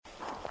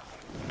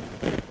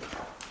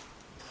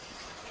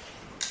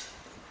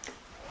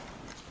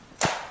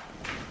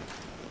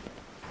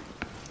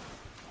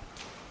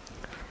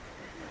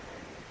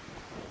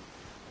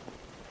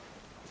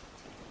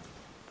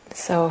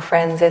So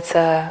friends, it's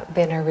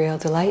been a real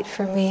delight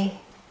for me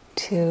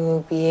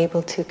to be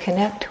able to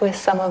connect with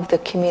some of the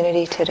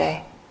community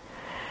today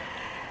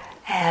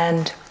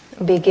and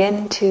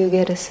begin to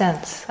get a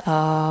sense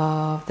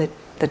of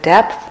the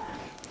depth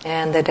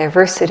and the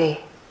diversity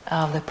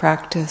of the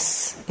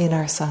practice in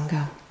our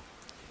Sangha.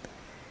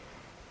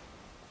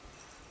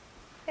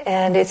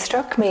 And it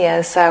struck me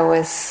as I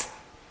was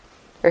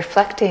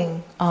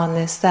reflecting on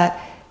this that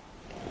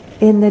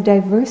in the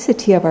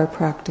diversity of our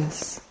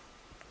practice,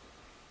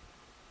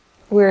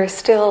 we're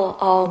still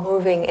all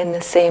moving in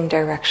the same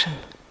direction.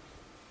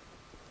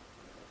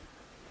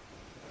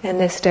 In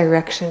this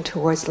direction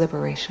towards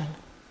liberation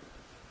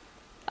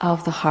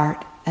of the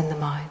heart and the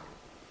mind.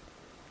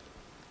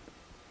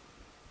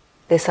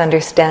 This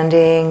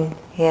understanding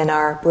in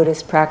our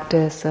Buddhist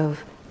practice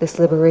of this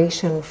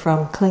liberation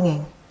from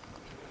clinging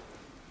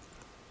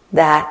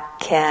that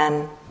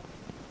can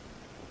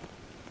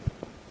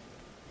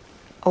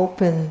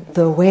open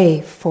the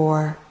way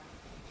for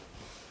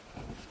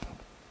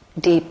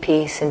deep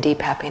peace and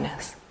deep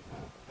happiness.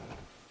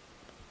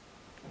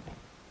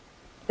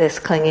 This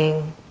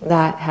clinging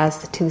that has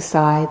the two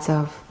sides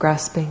of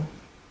grasping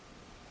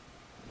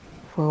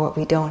for what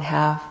we don't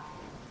have,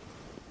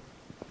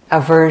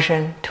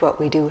 aversion to what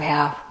we do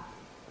have.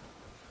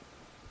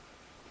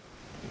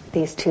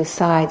 These two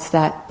sides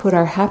that put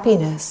our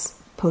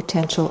happiness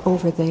potential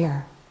over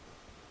there.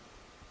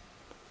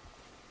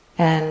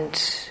 And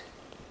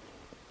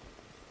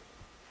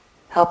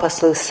help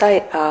us lose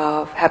sight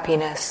of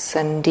happiness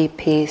and deep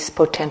peace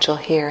potential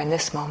here in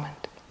this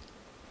moment.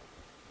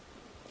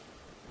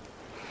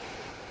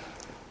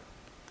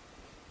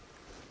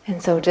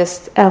 And so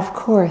just, of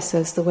course,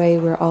 as the way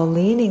we're all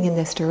leaning in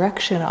this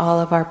direction, all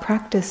of our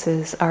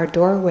practices are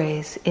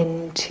doorways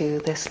into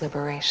this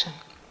liberation.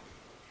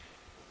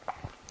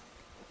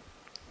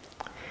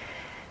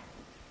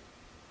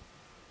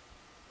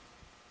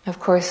 Of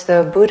course,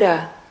 the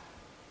Buddha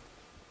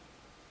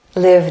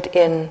lived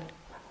in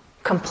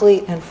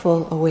complete and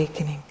full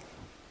awakening.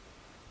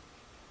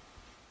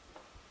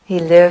 He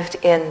lived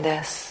in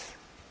this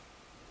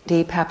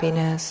deep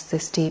happiness,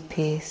 this deep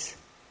peace.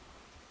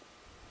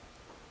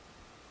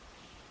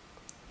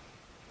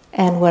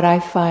 And what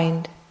I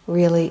find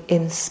really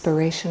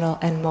inspirational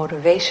and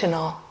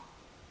motivational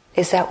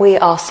is that we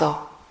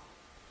also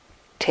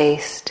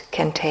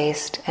can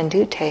taste and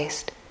do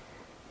taste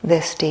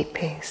this deep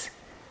peace,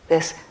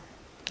 this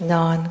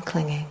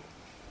non-clinging,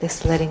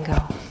 this letting go.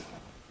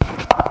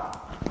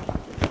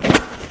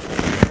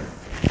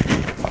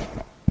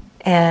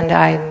 And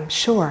I'm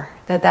sure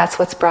that that's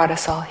what's brought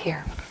us all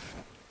here.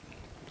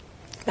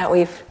 That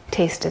we've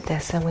tasted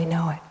this and we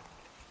know it.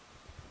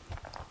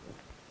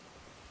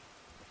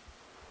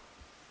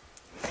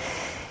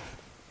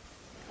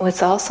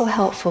 What's also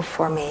helpful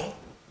for me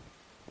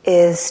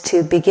is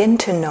to begin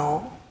to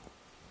know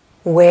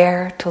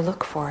where to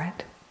look for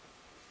it,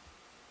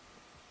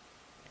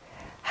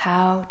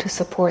 how to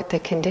support the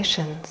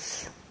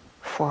conditions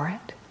for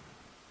it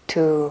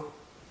to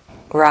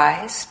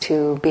rise,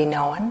 to be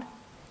known,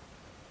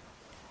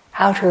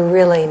 how to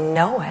really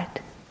know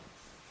it,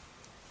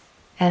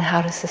 and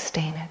how to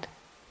sustain it.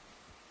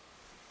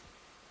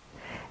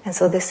 And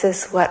so this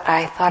is what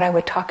I thought I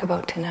would talk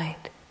about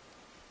tonight.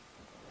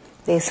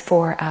 These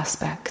four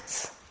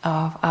aspects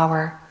of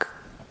our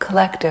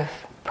collective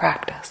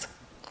practice.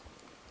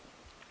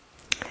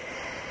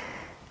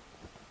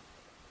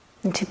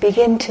 And to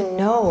begin to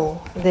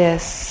know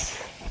this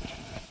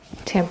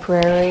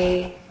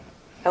temporary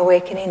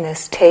awakening,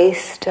 this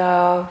taste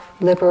of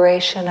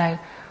liberation, I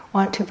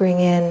want to bring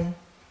in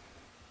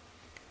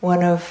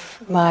one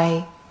of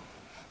my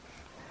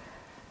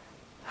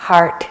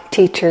heart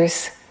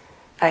teachers,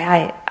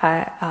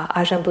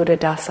 Ajahn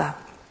Buddhadasa.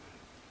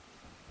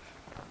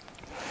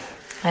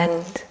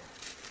 And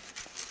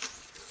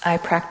I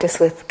practice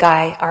with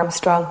Guy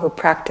Armstrong, who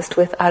practiced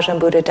with Ajahn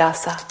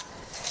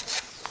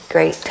Buddhadasa,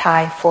 great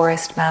Thai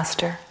forest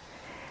master.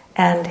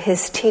 And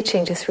his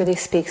teaching just really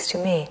speaks to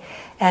me.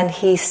 And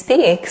he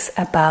speaks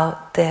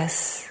about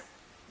this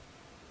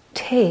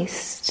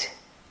taste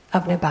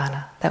of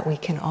Nibbana that we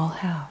can all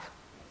have.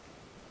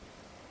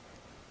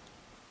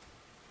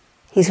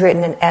 He's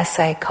written an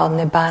essay called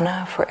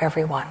Nibbana for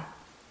Everyone.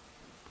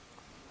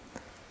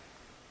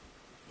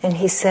 And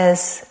he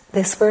says,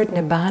 this word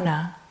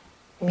Nibbana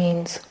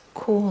means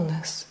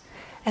coolness.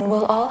 And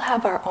we'll all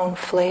have our own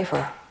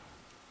flavor.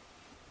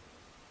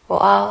 We'll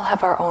all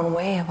have our own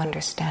way of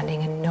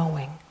understanding and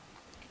knowing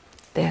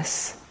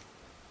this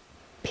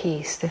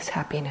peace, this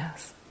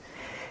happiness.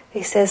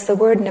 He says the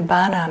word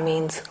Nibbana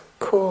means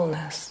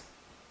coolness.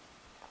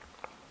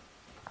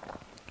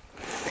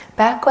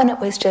 Back when it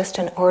was just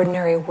an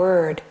ordinary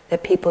word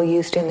that people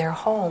used in their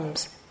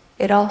homes,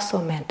 it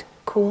also meant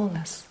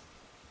coolness.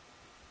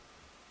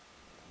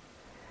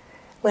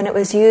 When it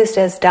was used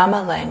as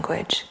Dhamma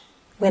language,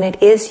 when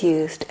it is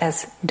used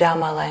as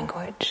Dhamma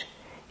language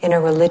in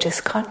a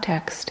religious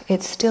context,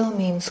 it still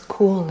means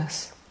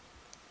coolness,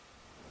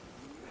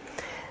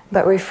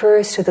 but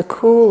refers to the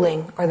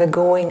cooling or the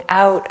going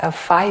out of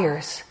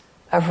fires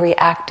of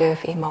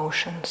reactive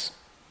emotions.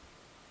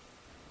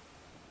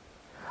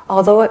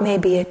 although it may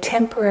be a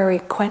temporary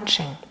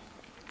quenching,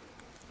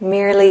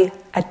 merely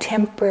a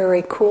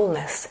temporary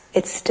coolness,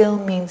 it still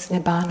means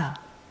Nibbana,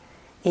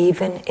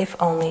 even if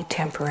only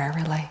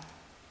temporarily.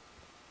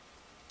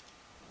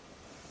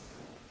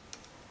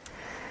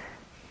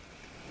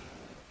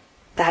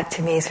 That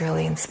to me is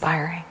really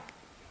inspiring.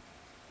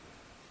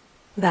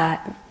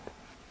 That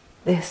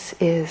this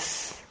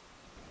is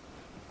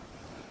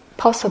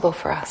possible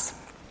for us.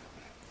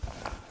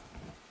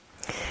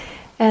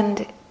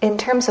 And in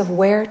terms of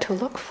where to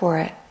look for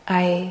it,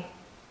 I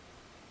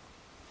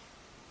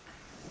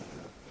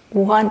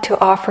want to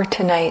offer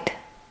tonight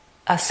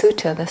a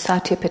sutta, the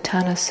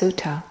Satipatthana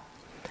Sutta,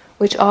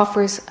 which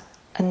offers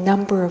a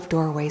number of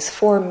doorways,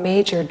 4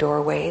 major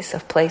doorways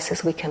of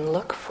places we can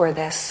look for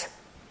this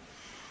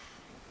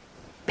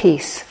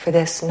peace, for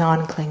this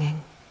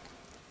non-clinging,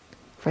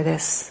 for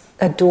this,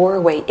 a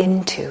doorway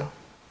into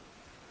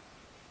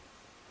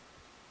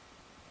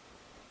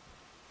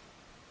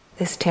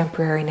this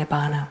temporary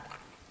Nibbana.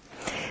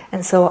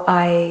 And so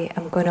I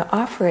am going to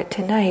offer it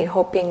tonight,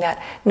 hoping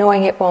that,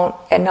 knowing it won't,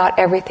 and not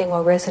everything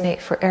will resonate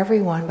for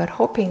everyone, but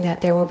hoping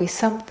that there will be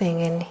something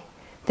in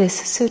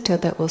this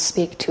sutta that will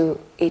speak to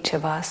each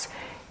of us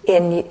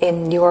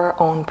in your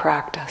own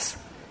practice,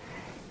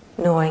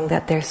 knowing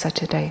that there's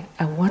such a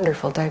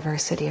wonderful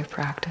diversity of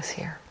practice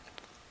here.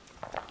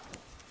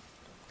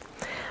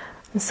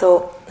 And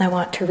so I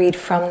want to read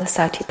from the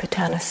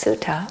Satipatthana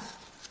Sutta.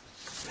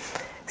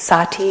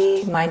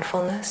 Sati,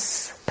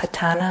 mindfulness,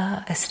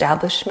 patthana,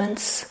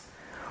 establishments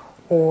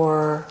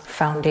or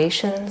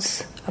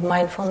foundations of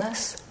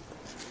mindfulness.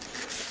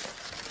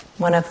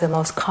 One of the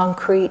most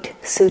concrete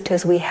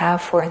suttas we have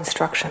for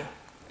instruction.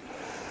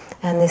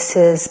 And this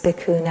is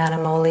Bhikkhu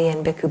Nanamoli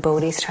and Bhikkhu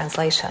Bodhi's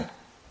translation.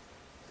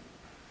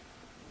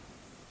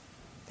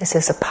 This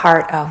is a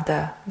part of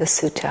the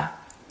sutta.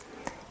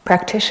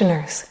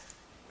 Practitioners,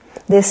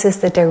 this is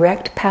the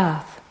direct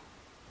path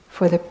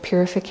for the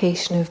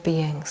purification of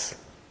beings,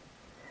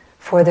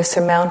 for the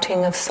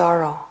surmounting of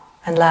sorrow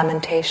and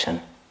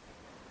lamentation,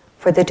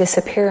 for the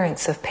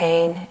disappearance of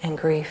pain and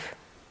grief,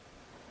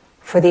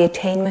 for the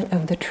attainment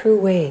of the true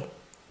way,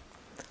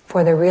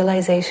 for the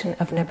realization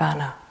of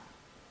Nibbana,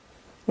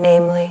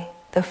 namely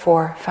the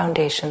 4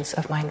 foundations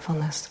of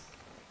mindfulness.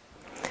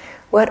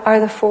 What are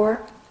the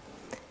 4?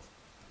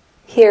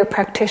 Here,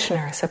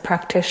 practitioners, a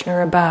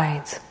practitioner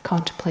abides,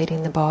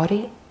 contemplating the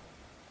body,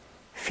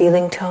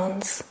 feeling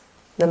tones,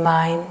 the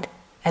mind,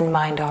 and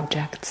mind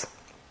objects.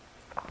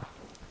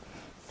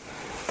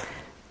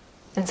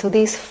 And so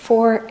these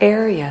 4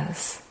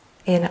 areas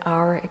in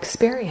our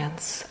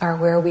experience are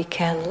where we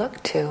can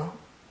look to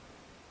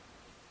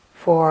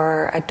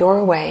for a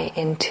doorway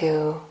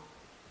into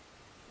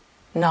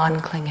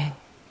non-clinging.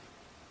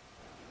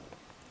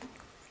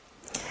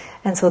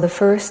 And so the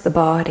first, the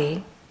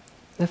body,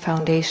 the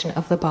foundation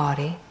of the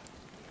body.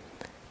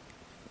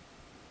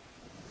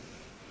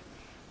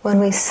 When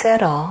we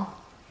settle,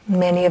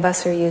 many of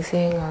us are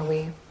using, or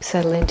we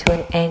settle into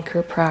an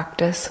anchor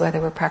practice,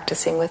 whether we're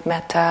practicing with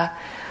metta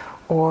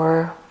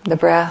or the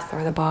breath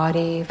or the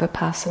body,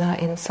 vipassana,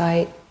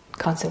 insight,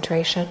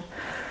 concentration.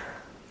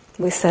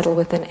 We settle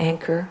with an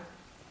anchor.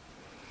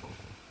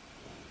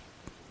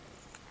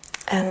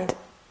 And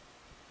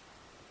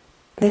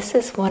this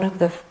is one of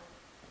the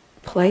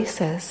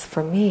places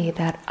for me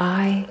that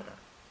I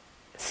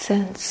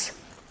sense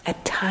a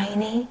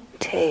tiny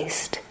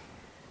taste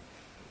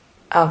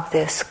of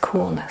this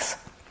coolness.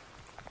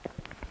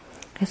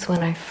 It's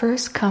when I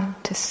first come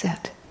to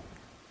sit.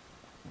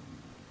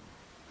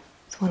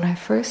 It's when I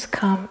first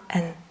come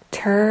and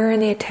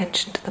turn the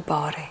attention to the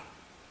body.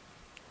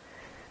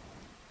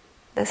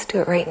 Let's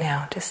do it right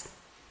now. Just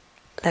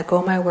let go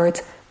of my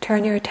words.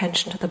 Turn your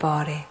attention to the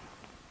body.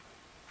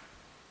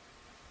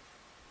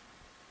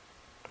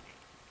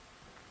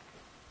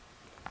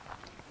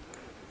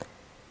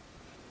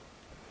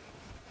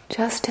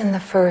 Just in the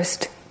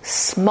first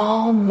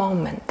small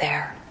moment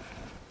there,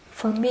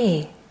 for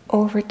me,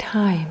 over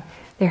time,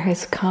 there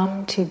has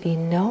come to be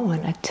known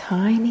a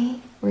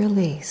tiny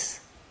release.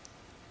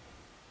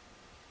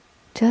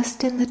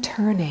 Just in the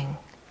turning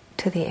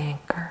to the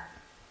anchor.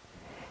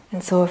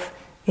 And so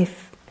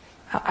if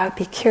I'd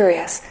be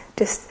curious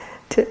just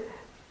to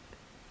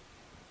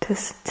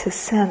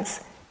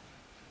sense,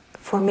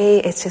 for me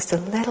it's just a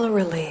little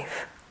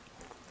relief.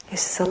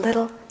 It's just a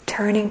little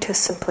turning to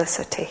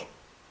simplicity.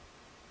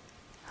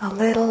 A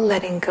little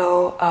letting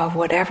go of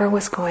whatever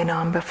was going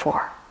on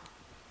before.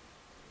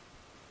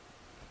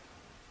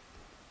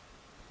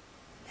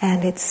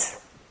 And it's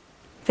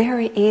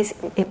very easy,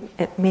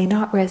 it may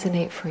not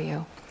resonate for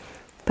you,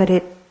 but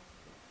it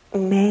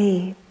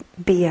may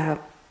be a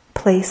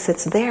place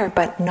that's there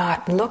but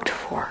not looked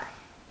for,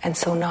 and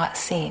so not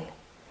seen.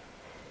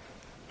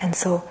 And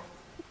so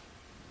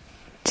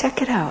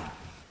check it out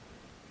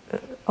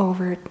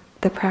over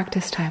the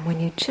practice time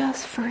when you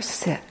just first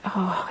sit.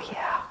 Oh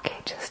yeah, okay,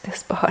 just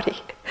this body,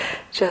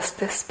 just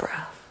this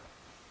breath.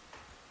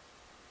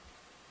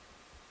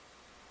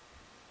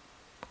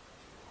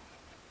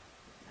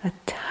 A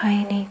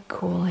tiny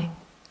cooling.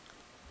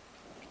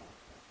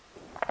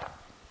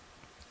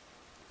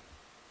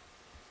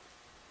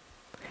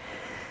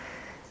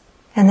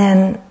 And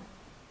then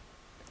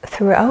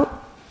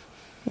throughout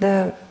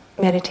the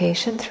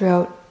meditation,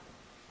 throughout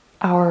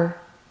our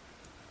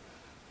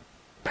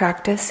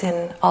practice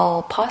in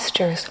all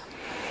postures,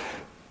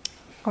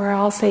 or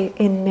I'll say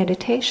in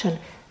meditation,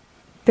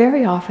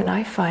 very often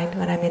I find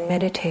when I'm in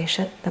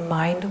meditation, the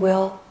mind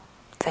will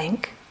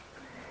think,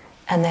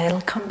 and then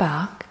it'll come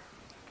back,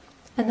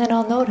 and then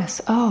I'll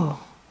notice,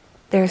 oh,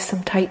 there's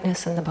some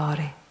tightness in the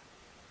body.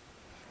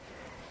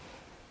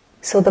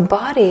 So the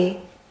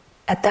body,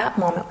 at that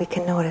moment we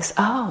can notice,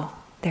 oh,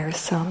 there's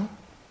some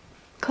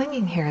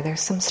clinging here,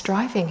 there's some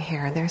striving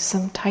here, there's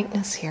some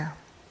tightness here.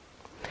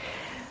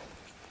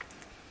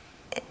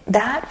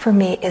 That for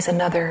me is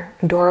another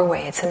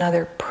doorway, it's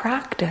another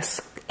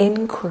practice,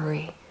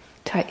 inquiry.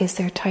 Is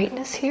there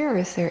tightness here or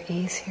is there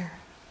ease here?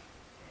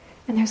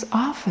 And there's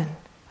often,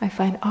 I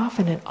find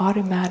often an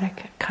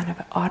automatic, kind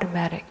of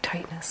automatic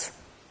tightness.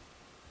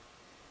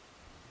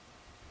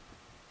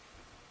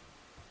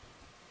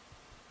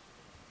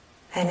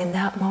 And in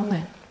that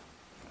moment,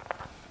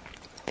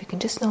 if you can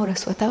just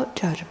notice without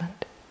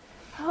judgment,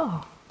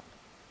 oh,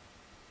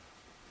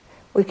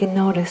 we can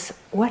notice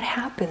what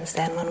happens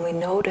then when we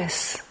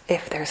notice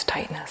if there's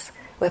tightness.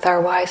 With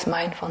our wise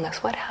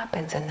mindfulness, what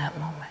happens in that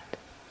moment?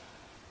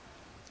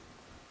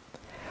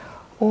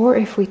 Or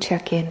if we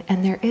check in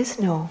and there is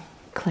no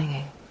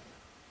clinging,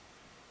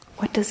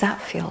 what does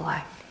that feel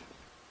like?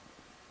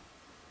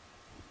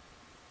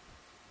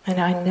 And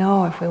I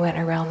know if we went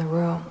around the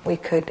room, we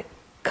could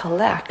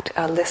collect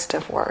a list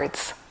of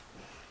words.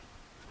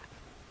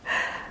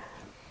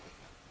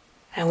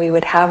 And we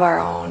would have our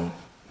own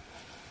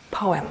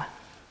poem.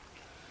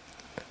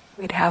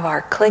 We'd have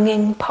our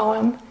clinging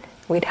poem,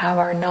 we'd have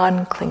our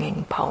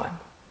non-clinging poem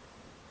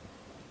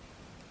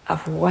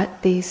of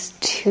what these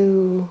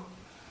two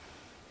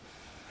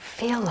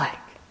feel like.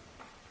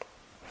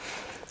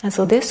 And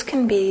so this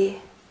can be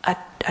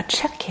a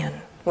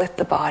check-in with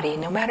the body,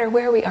 no matter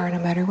where we are, no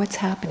matter what's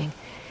happening.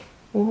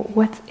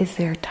 What is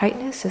there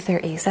tightness? Is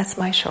there ease? That's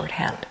my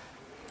shorthand.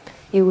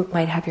 You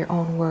might have your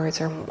own words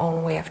or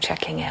own way of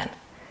checking in.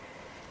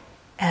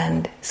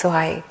 And so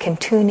I can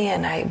tune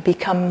in, I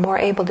become more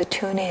able to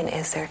tune in.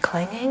 Is there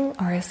clinging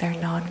or is there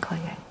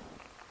non-clinging?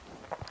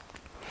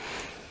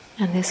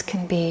 And this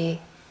can be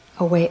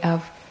a way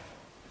of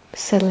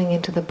settling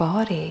into the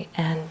body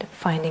and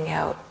finding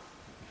out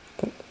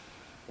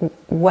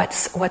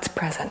what's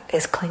present.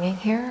 Is clinging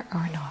here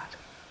or not?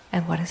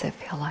 And what does it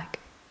feel like?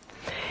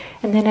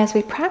 And then as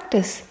we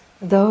practice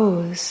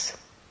that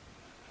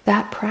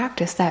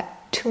practice,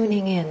 that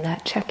tuning in,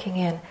 that checking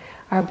in,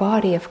 our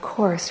body, of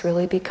course,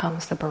 really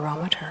becomes the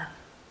barometer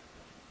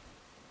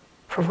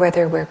for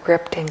whether we're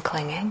gripped in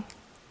clinging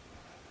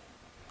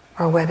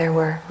or whether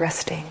we're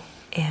resting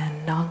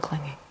in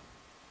non-clinging.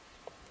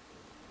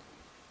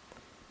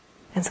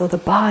 And so the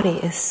body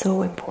is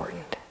so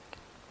important.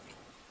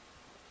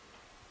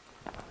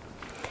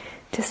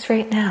 Just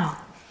right now,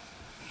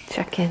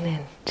 checking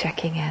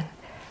in.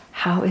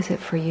 How is it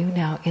for you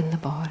now in the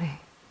body?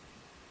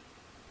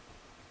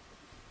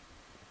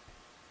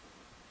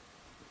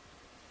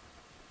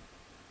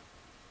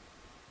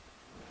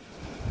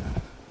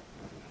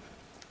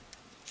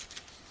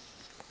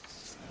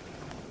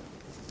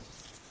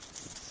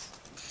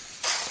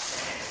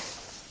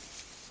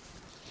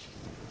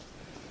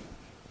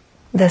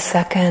 The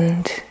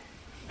second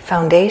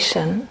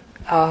foundation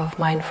of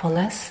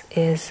mindfulness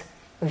is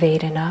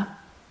Vedana,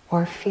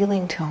 or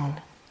feeling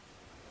tone.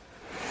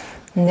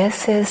 And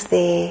this is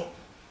the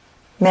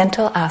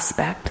mental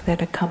aspect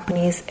that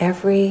accompanies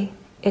every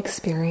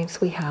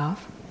experience we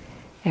have.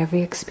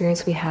 Every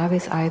experience we have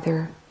is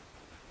either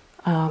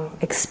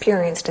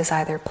experienced as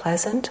either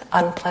pleasant,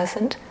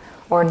 unpleasant,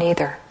 or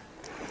neither.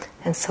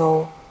 And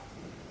so,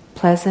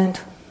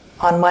 pleasant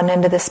on one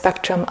end of the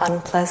spectrum,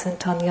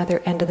 unpleasant on the other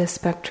end of the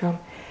spectrum.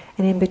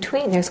 And in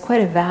between, there's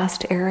quite a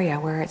vast area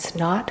where it's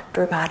not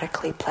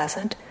dramatically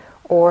pleasant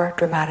or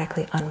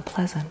dramatically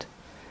unpleasant.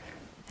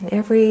 And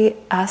every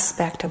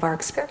aspect of our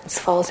experience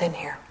falls in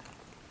here.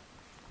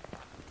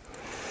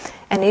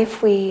 And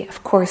if we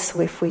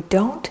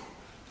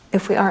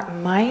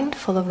aren't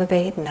mindful of the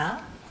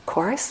Vedana, of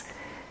course,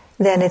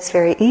 then it's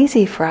very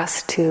easy for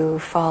us to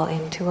fall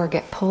into or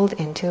get pulled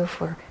into,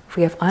 if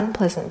we have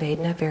unpleasant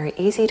Vedana, very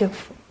easy to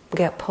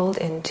get pulled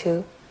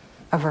into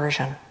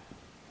aversion.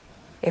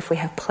 If we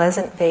have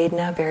pleasant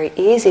Vedana, very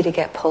easy to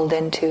get pulled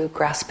into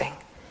grasping,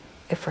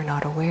 if we're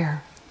not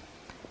aware.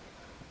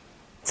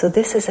 So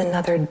this is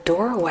another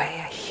doorway,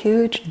 a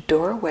huge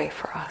doorway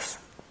for us.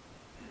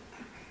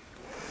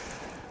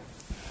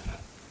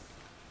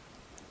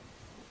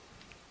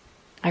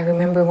 I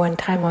remember one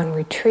time on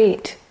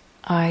retreat,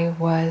 I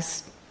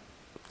was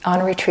on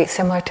a retreat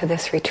similar to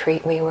this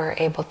retreat. We were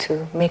able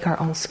to make our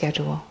own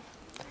schedule.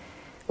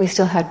 We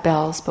still had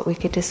bells, but we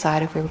could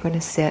decide if we were going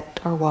to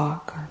sit or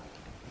walk.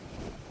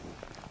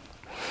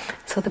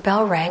 So the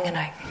bell rang and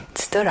I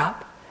stood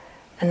up,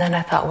 and then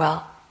I thought,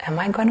 well, am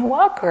I going to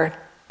walk or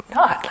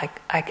not?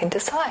 Like, I can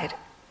decide.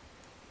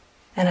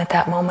 And at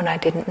that moment I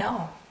didn't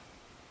know.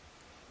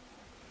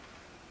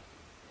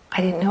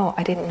 I didn't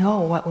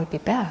know what would be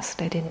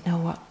best. I didn't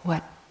know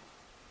what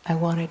I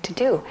wanted to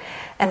do.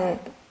 And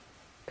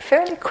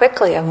fairly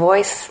quickly a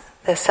voice,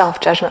 the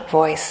self-judgment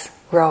voice,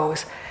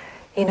 rose.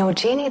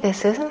 Jeannie,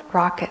 this isn't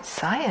rocket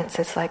science.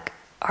 It's like,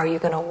 are you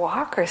going to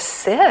walk or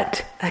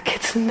sit? Like,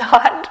 it's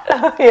not,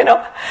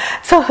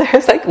 So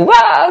there's like,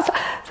 wow,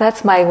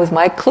 that was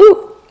my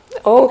clue.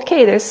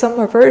 Okay, there's some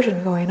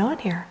aversion going on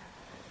here.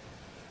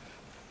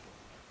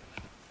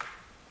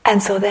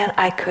 And so then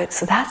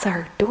so that's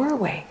our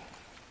doorway.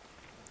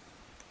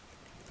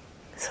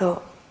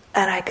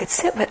 And I could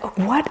sit with,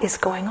 what is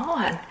going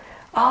on?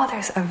 Oh,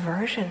 there's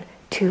aversion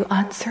to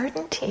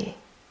uncertainty.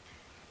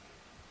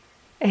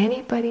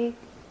 Anybody?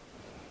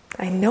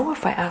 I know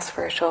if I asked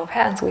for a show of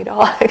hands, we'd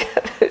all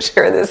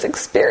share this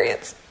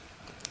experience.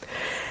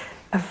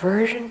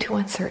 Aversion to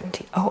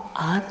uncertainty. Oh,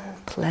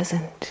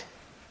 unpleasant.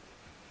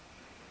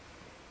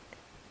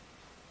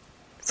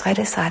 So I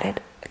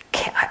decided,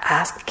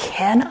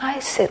 can I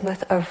sit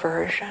with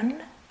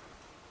aversion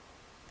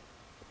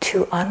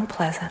to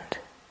unpleasant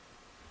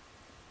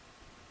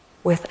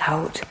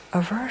without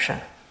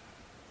aversion?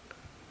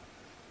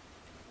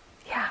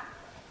 Yeah.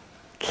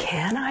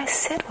 Can I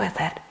sit with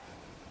it?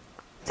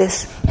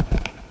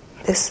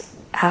 This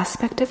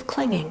aspect of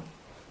clinging,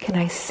 can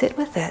I sit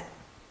with it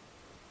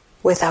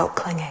without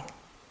clinging?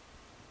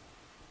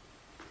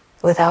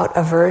 Without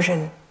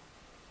aversion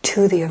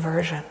to the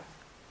aversion?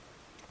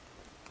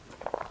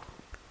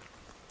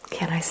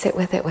 Can I sit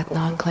with it with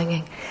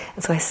non-clinging?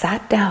 And so I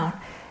sat down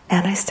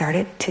and I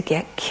started to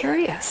get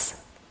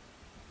curious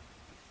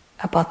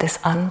about this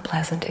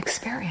unpleasant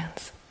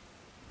experience.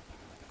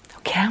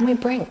 Can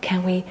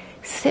we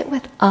sit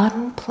with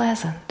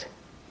unpleasant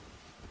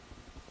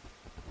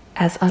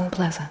as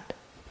unpleasant?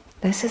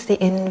 This is the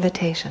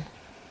invitation.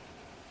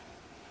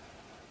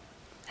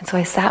 And so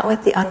I sat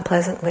with the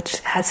unpleasant, which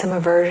had some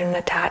aversion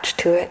attached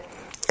to it.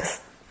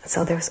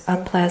 So there's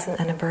unpleasant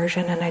and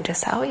aversion, and I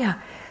just said, oh yeah,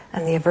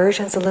 and the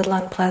aversion's a little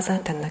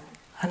unpleasant, and the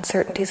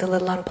uncertainty's a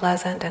little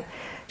unpleasant, and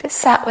just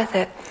sat with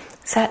it,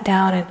 sat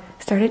down and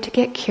started to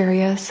get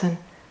curious, and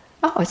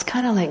it's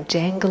kind of like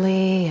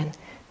jangly, and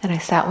then I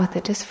sat with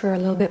it just for a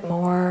little bit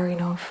more,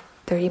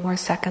 30 more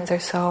seconds or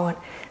so, and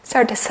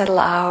started to settle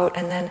out,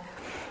 and then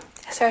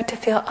I started to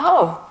feel,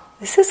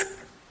 this is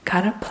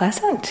kind of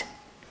pleasant.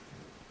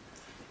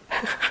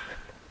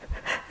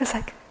 It's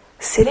like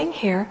sitting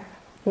here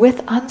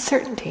with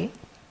uncertainty,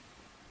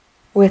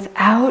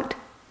 without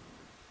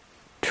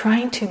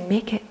trying to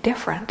make it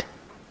different,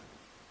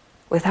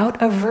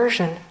 without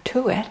aversion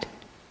to it,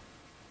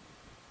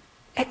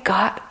 it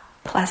got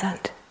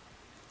pleasant.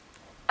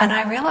 And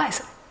I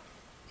realized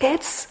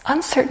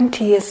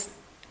uncertainty is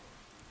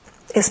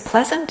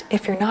pleasant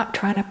if you're not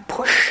trying to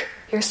push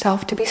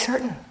yourself to be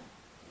certain.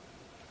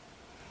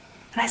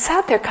 And I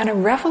sat there kind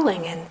of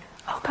reveling in,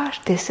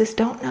 this is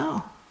don't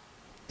know.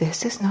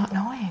 This is not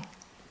knowing.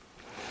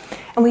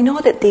 And we know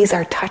that these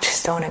are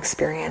touchstone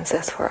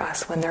experiences for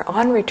us. When they're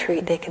on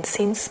retreat, they can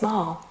seem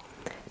small,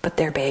 but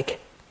they're big.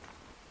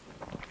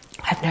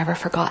 I've never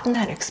forgotten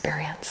that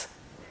experience.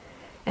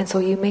 And so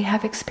you may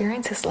have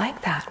experiences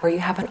like that, where you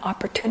have an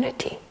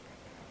opportunity.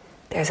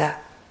 There's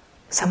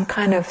some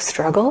kind of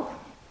struggle.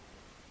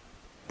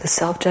 The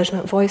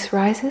self-judgment voice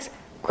rises,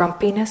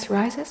 grumpiness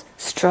rises,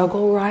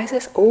 struggle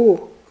rises.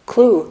 Oh,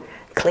 clue,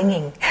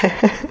 clinging.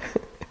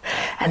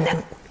 And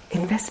then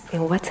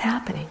investigate what's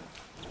happening.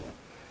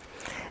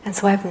 And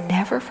so I've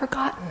never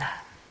forgotten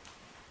that.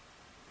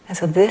 And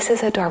so this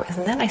is a doorway.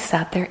 And then I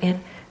sat there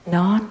in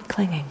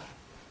non-clinging.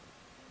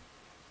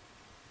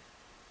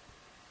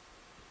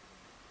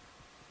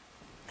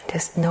 And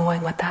just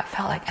knowing what that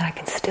felt like. And I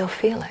can still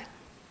feel it.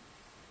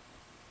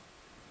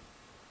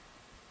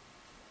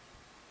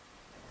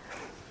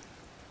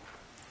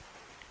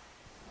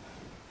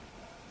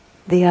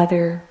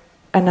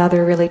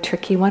 Another really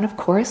tricky one, of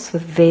course,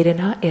 with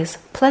Vedana is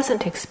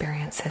pleasant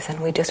experiences. And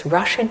we just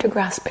rush into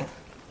grasping.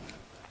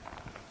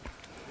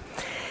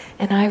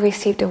 And I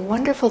received a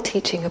wonderful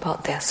teaching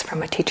about this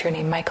from a teacher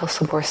named Michael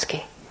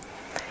Soborsky.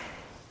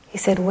 He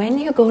said, when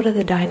you go to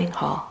the dining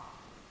hall,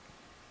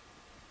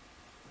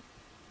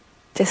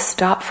 just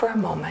stop for a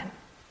moment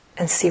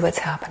and see what's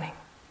happening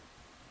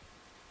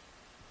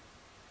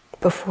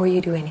before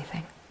you do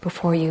anything,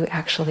 before you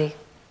actually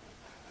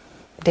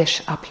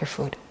dish up your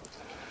food.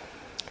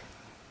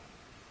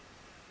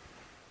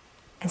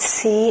 And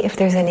see if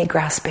there's any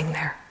grasping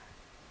there.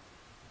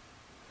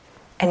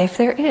 And if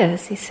there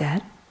is, he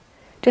said,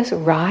 just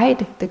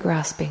ride the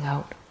grasping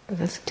out.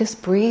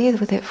 Just breathe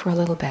with it for a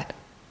little bit.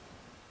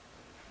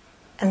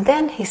 And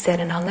then, he said,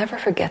 and I'll never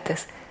forget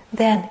this,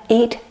 then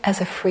eat as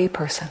a free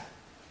person.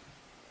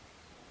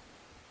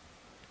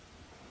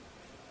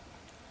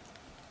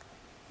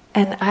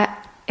 And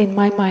in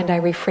my mind, I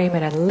reframe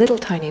it a little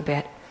tiny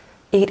bit.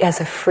 Eat as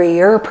a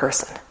freer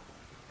person.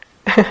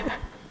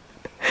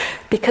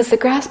 Because the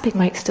grasping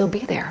might still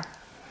be there,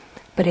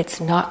 but it's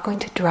not going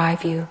to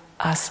drive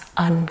us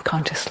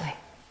unconsciously.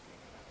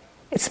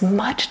 It's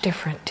much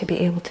different to be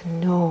able to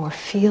know or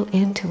feel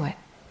into it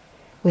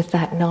with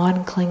that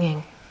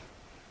non-clinging,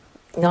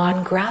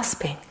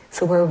 non-grasping.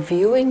 So we're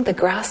viewing the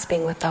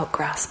grasping without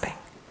grasping.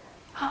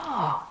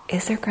 Oh,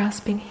 is there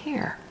grasping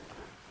here?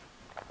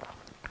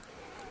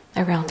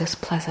 Around this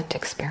pleasant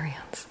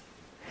experience.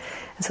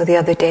 And so the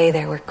other day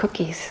there were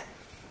cookies.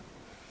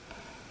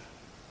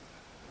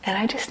 And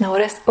I just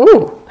noticed,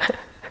 ooh,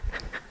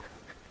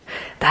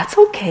 that's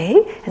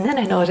okay. And then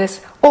I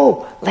noticed,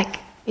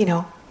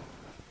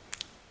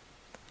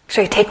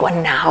 should I take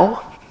one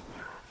now?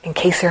 In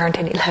case there aren't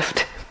any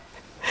left.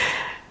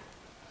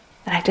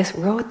 And I just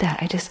wrote that.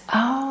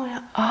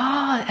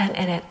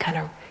 And it kind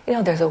of,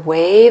 there's a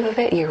wave of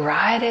it, you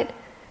ride it.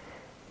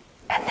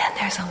 And then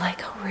there's a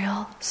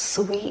real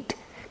sweet,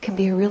 can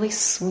be a really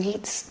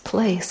sweet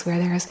place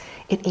where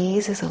it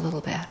eases a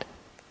little bit.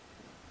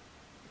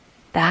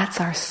 That's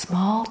our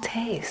small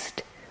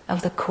taste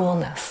of the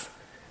coolness.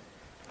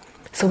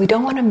 So we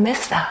don't want to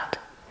miss that.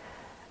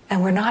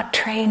 And we're not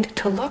trained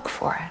to look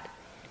for it.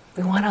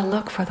 We want to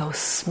look for those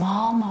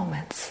small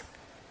moments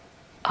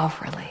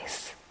of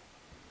release.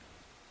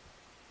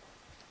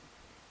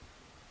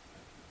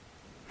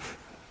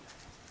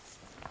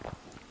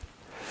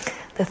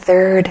 The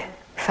third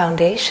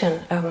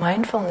foundation of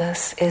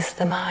mindfulness is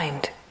the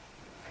mind.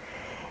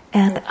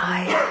 And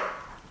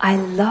I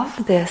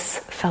love this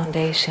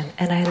foundation,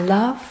 and I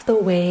love the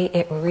way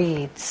it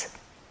reads.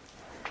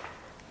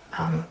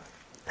 So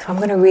I'm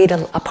going to read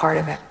a part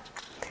of it.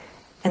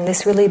 And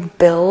this really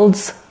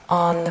builds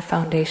on the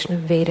foundation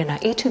of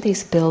Vedana. Each of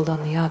these build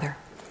on the other.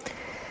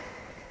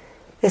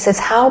 It says,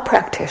 how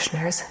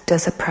practitioners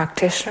does a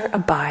practitioner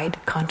abide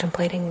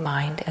contemplating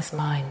mind as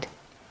mind?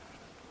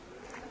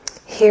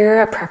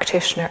 Here a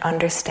practitioner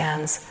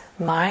understands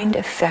mind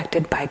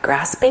affected by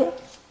grasping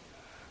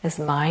as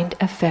mind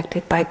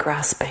affected by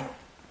grasping,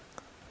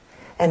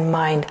 and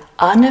mind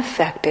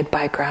unaffected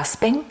by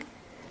grasping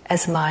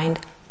as mind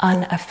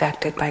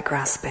unaffected by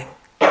grasping.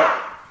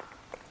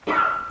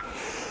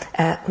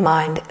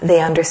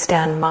 They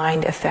understand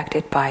mind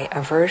affected by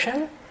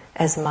aversion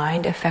as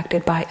mind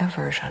affected by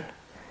aversion,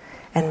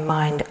 and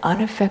mind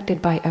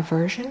unaffected by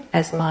aversion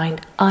as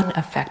mind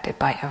unaffected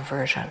by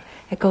aversion.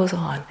 It goes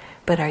on,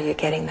 but are you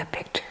getting the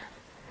picture?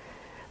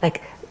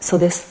 So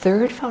this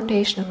third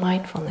foundation of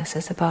mindfulness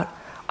is about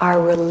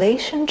our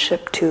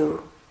relationship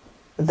to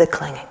the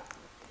clinging.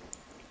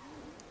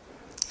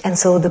 And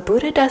so the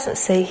Buddha doesn't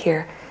say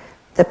here,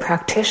 the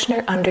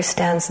practitioner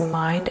understands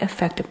mind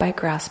affected by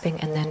grasping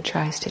and then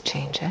tries to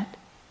change it.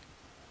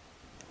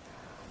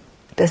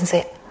 It doesn't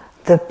say,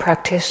 the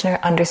practitioner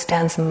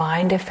understands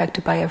mind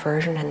affected by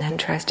aversion and then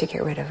tries to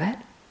get rid of it.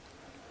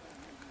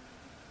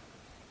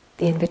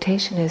 The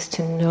invitation is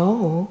to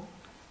know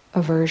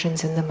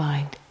aversions in the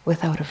mind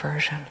without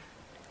aversion,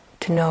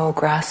 to know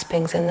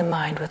graspings in the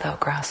mind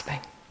without grasping.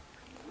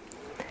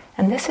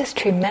 And this is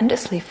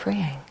tremendously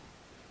freeing,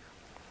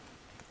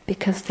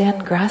 because then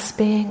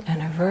grasping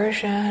and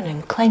aversion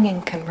and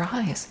clinging can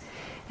rise,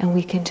 and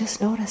we can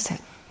just notice it.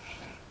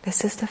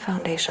 This is the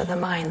foundation of the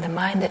mind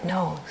that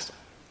knows.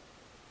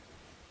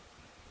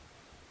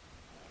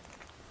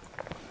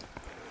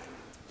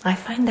 I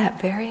find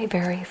that very,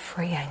 very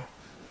freeing.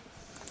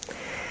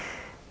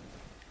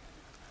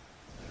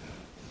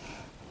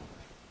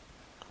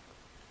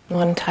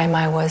 One time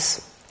I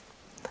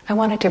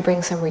wanted to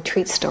bring some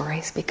retreat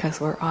stories because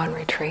we're on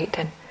retreat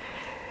and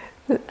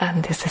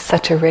this is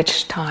such a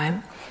rich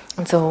time.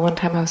 And so one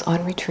time I was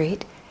on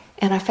retreat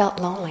and I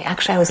felt lonely.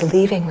 Actually, I was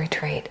leaving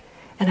retreat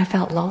and I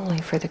felt lonely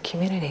for the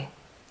community.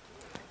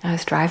 I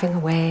was driving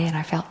away and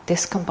I felt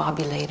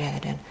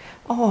discombobulated and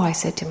I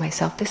said to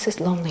myself, this is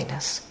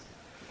loneliness.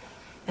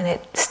 And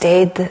it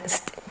stayed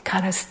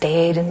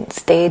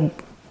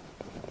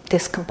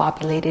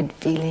discombobulated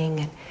feeling,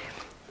 and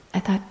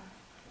I thought,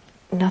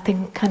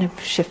 nothing kind of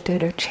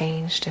shifted or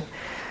changed, and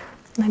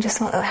I just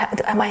thought,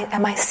 am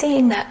I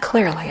seeing that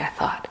clearly?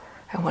 I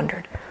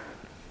wondered.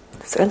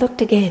 So I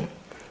looked again,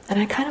 and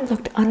I kind of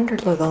looked under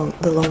the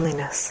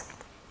loneliness.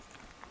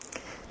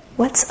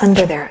 What's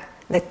under there?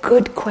 The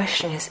good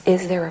question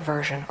is there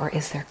aversion or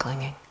is there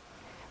clinging?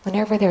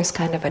 Whenever there's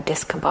kind of a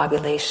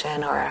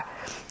discombobulation or a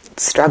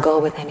struggle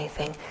with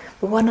anything,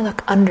 we want to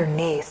look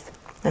underneath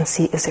and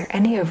see, is there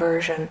any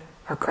aversion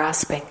or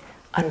grasping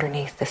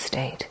underneath the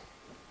state?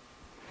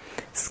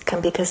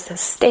 Because the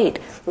state,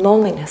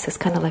 loneliness, is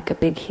kind of like a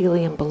big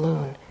helium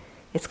balloon.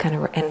 It's kind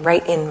of, and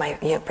right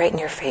in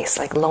your face,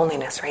 like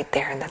loneliness right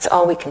there, and that's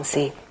all we can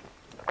see.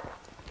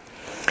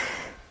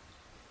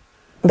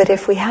 But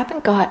if we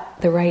haven't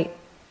got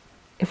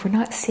if we're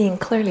not seeing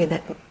clearly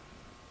that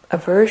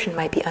aversion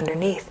might be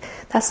underneath,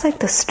 that's like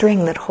the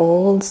string that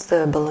holds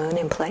the balloon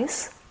in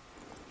place,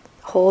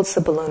 holds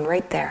the balloon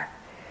right there.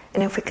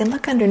 And if we can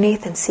look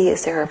underneath and see,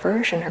 is there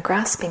aversion or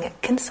grasping, it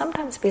can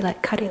sometimes be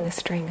like cutting the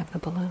string of the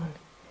balloon.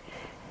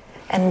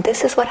 And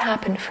this is what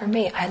happened for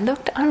me. I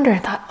looked under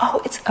and thought,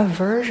 it's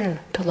aversion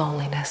to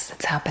loneliness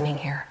that's happening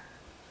here.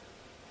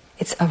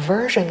 It's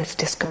aversion that's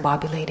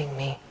discombobulating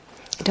me.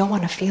 I don't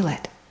want to feel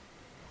it.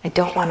 I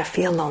don't want to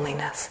feel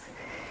loneliness.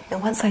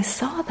 And once I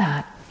saw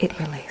that, it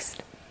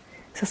released.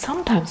 So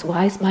sometimes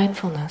wise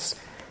mindfulness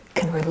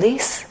can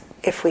release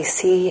if we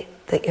see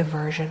the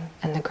aversion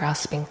and the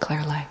grasping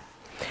clearly.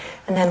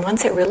 And then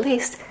once it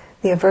released,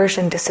 the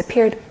aversion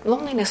disappeared.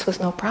 Loneliness was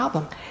no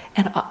problem.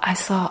 And I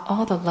saw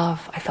all the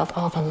love, I felt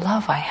all the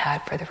love I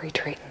had for the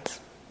retreatants.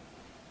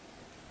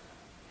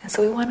 And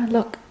so we want to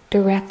look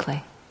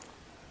directly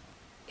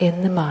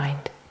in the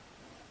mind.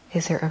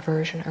 Is there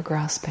aversion or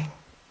grasping?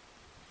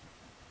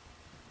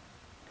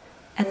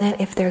 And then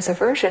if there's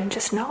aversion,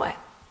 just know it.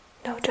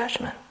 No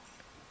judgment.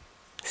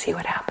 See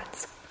what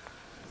happens.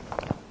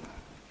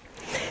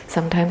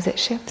 Sometimes it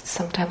shifts,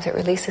 sometimes it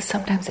releases,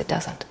 sometimes it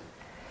doesn't.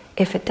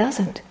 If it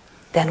doesn't,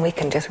 then we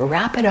can just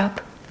wrap it up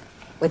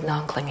with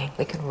non-clinging.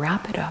 We can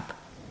wrap it up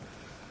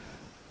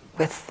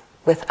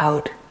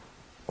without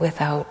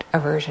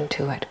aversion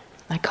to it.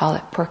 I call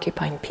it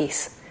porcupine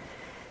peace.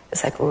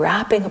 It's like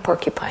wrapping a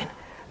porcupine,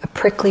 a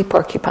prickly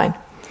porcupine,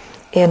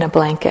 in a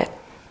blanket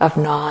of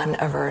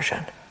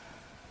non-aversion,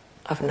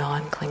 of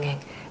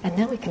non-clinging. And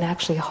then we can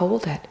actually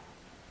hold it.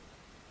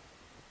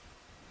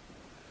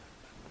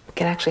 We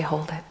can actually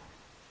hold it.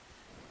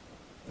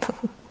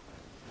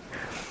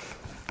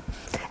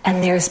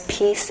 And there's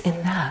peace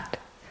in that.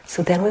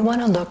 So then we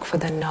want to look for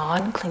the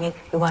non-clinging,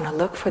 we want to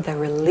look for the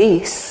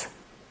release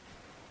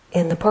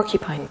in the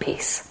porcupine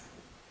peace.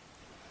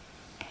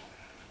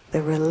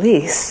 The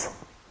release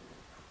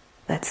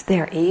that's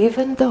there,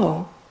 even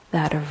though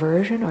that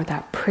aversion or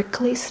that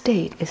prickly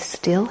state is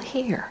still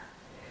here,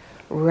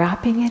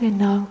 wrapping it in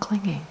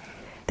non-clinging.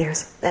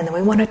 And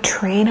we want to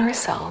train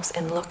ourselves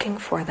in looking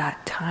for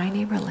that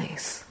tiny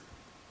release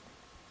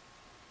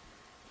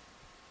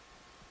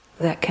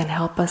that can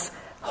help us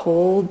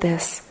hold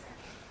this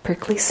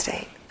prickly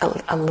state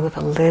with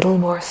a little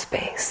more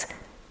space.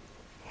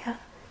 Yeah,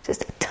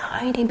 just a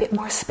tiny bit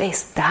more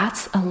space.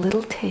 That's a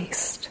little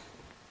taste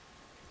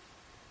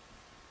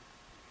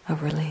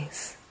of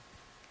release,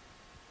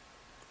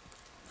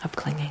 of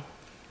clinging.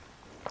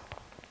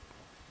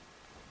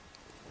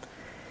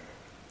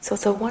 So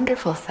it's a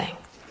wonderful thing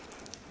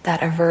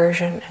that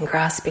aversion and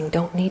grasping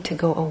don't need to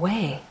go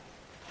away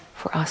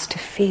for us to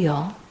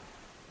feel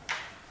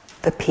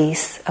the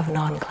peace of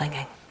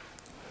non-clinging.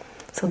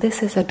 So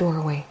this is a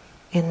doorway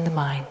in the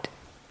mind.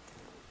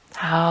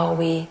 How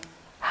we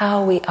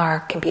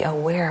can be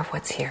aware of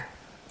what's here.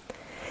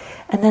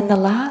 And then the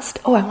last,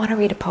 I want to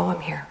read a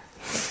poem here.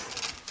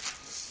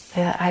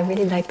 I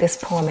really like this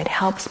poem. It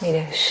helps me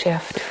to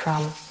shift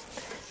from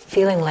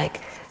feeling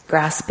like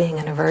grasping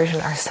and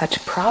aversion are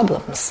such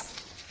problems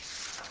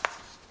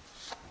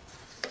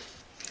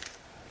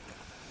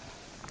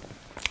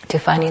to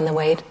finding the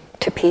way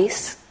to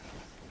peace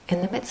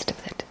in the midst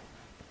of it.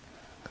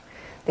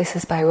 This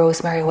is by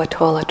Rosemary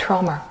Watola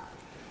Tromer,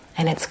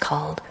 and it's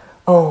called,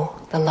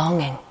 Oh, the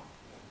Longing.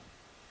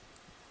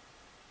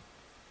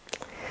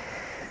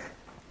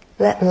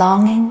 Let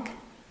longing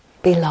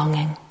be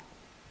longing,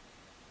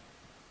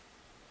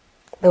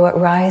 though it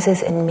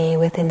rises in me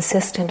with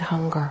insistent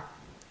hunger,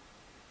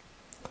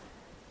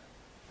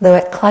 though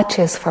it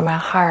clutches for my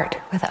heart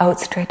with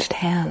outstretched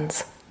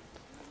hands,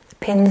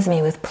 pins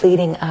me with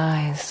pleading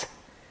eyes.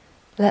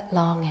 Let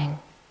longing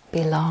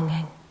be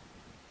longing.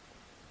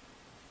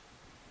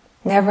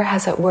 Never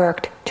has it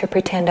worked to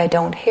pretend I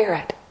don't hear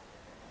it,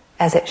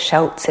 as it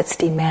shouts its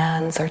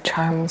demands or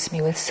charms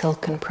me with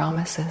silken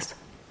promises.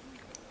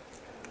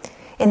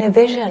 In a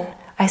vision,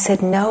 I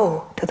said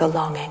no to the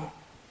longing.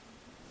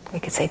 We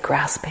could say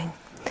grasping.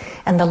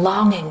 And the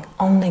longing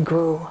only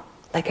grew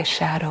like a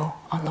shadow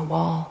on the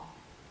wall.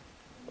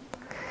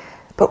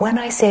 But when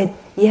I said,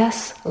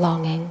 yes,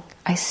 longing,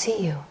 I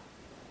see you.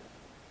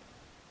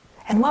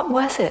 And what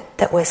was it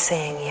that was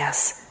saying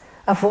yes?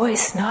 A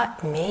voice,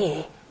 not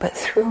me, but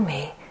through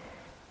me.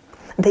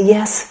 The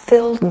yes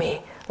filled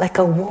me like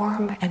a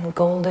warm and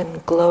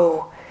golden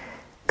glow,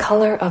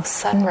 color of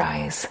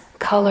sunrise,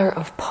 color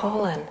of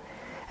pollen,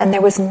 and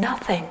there was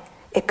nothing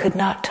it could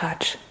not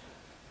touch.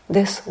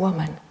 This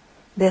woman,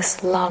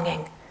 this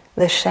longing,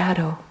 the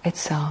shadow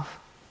itself.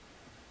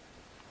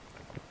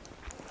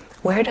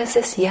 Where does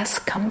this yes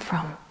come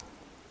from?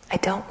 I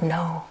don't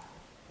know.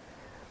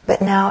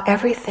 But now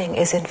everything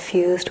is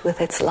infused with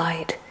its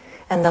light,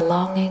 and the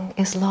longing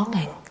is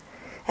longing.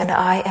 And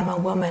I am a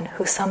woman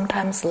who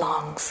sometimes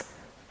longs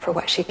for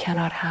what she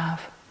cannot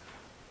have.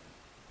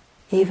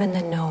 Even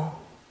the no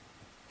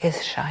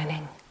is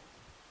shining.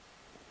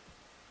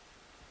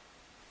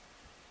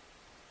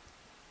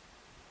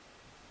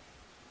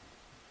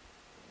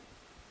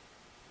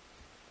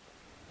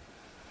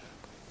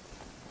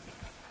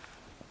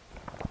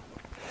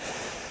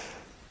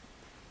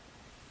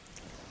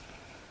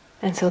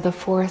 And so the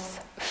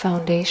fourth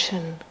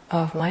foundation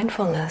of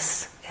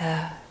mindfulness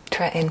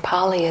in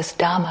Pali is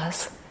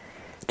dhammas,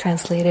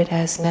 translated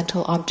as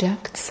mental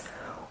objects.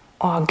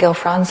 Or Gil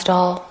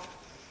Fronsdal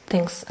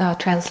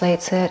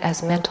translates it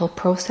as mental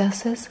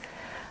processes.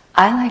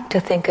 I like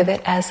to think of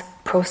it as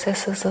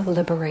processes of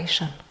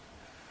liberation.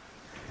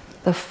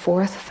 The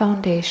fourth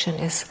foundation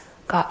is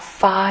got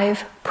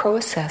 5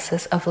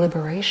 processes of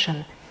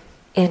liberation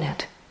in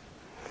it.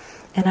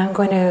 And I'm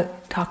going to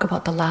talk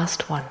about the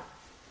last one.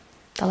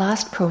 The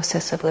last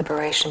process of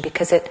liberation,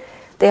 because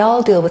they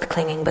all deal with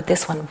clinging, but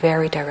this one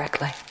very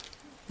directly.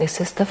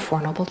 This is the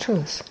Four Noble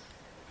Truths.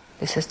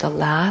 This is the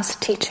last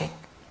teaching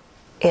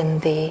in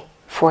the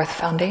fourth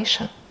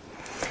foundation.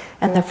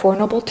 And the Four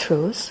Noble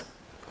Truths,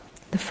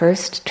 the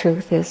first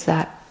truth is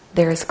that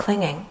there is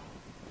clinging.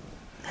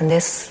 And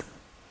this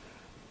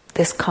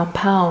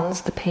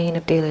compounds the pain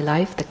of daily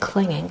life. The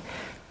clinging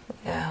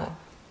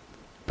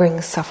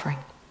brings suffering.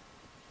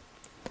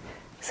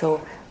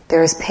 So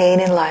there is pain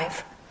in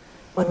life.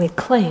 When we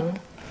cling,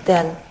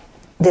 then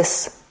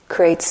this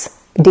creates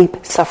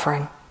deep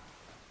suffering.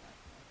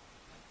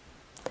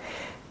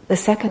 The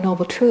second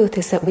noble truth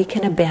is that we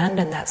can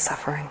abandon that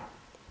suffering.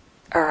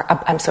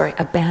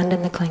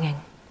 Abandon the clinging.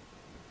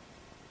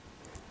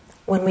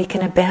 When we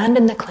can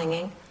abandon the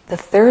clinging, the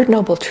third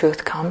noble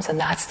truth comes, and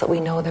that's that we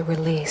know the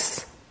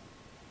release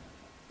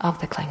of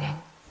the clinging.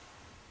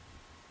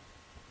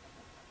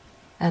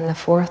 And the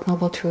fourth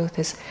noble truth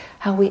is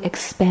how we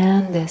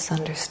expand this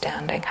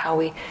understanding, how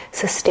we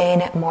sustain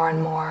it more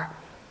and more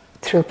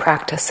through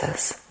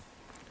practices.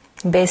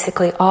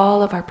 Basically,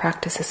 all of our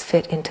practices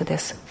fit into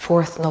this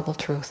fourth noble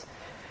truth.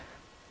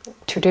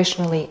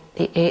 Traditionally,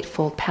 the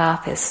Eightfold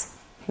Path is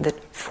the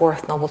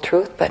fourth noble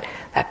truth, but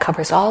that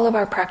covers all of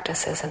our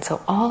practices, and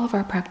so all of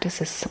our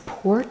practices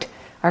support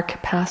our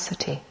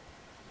capacity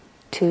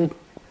to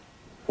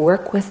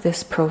work with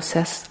this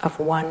process of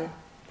 1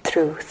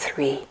 through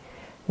 3.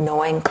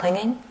 Knowing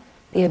clinging,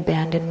 the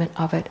abandonment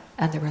of it,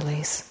 and the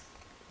release.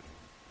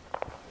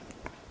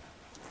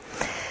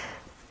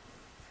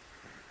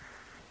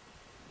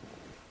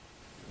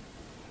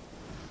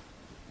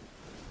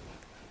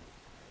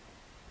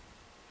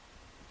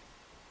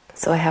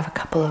 So I have a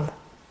couple of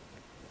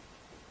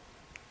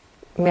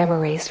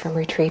memories from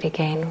retreat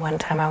again. One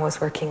time I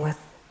was working with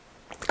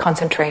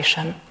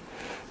concentration.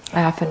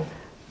 I often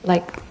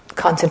like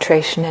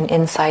concentration and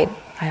insight.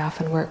 I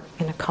often work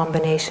in a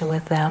combination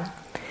with them.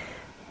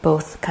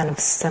 Both kind of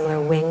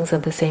similar wings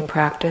of the same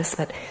practice.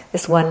 But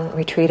this one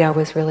retreat I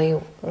was really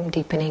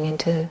deepening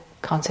into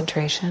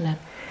concentration,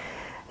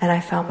 and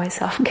I found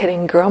myself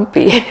getting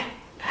grumpy.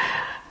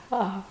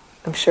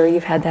 I'm sure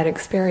you've had that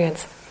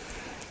experience.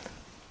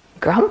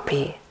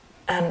 Grumpy,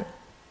 and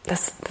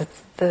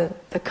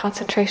the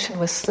concentration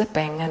was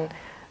slipping, and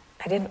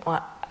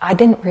I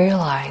didn't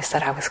realize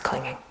that I was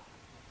clinging.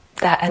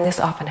 And this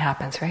often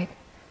happens, right?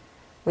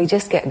 We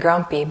just get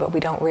grumpy, but we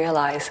don't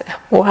realize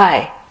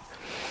why.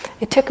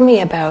 It took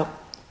me about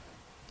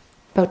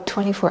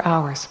 24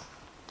 hours.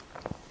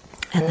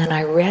 And then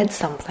I read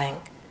something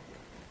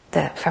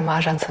from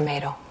Ajahn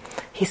Sumedho.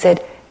 He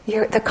said,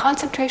 the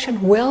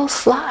concentration will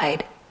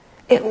slide.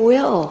 It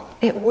will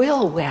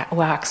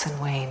wax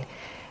and wane.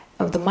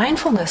 The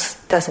mindfulness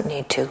doesn't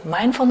need to.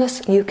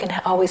 Mindfulness you can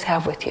always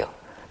have with you.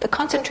 The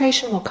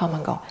concentration will come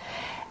and go.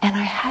 And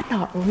I had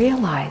not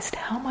realized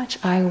how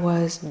much I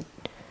was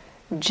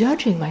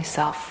judging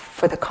myself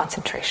for the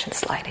concentration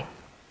sliding,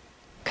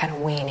 kind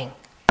of waning.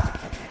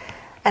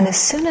 And as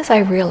soon as I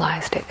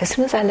realized it, as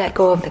soon as I let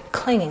go of the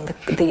clinging,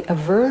 the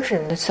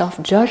aversion, the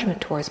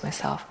self-judgment towards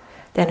myself,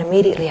 then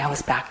immediately I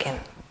was back in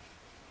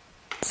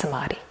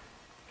samadhi.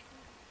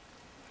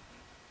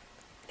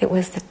 It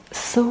was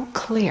so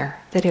clear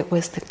that it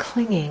was the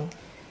clinging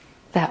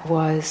that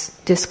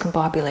was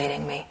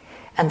discombobulating me.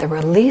 And the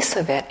release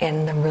of it,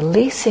 in the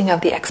releasing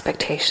of the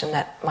expectation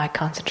that my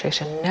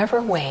concentration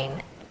never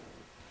wane,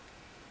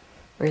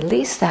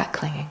 release that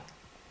clinging,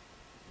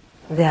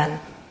 then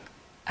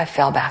I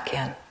fell back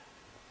in.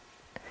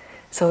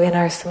 So in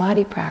our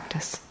samadhi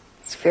practice,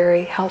 it's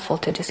very helpful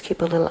to just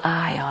keep a little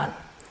eye on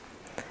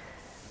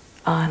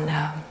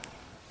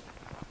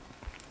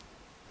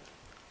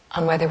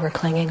whether we're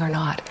clinging or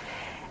not.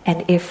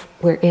 And if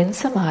we're in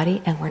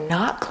samadhi and we're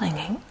not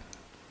clinging,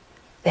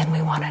 then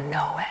we want to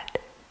know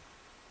it.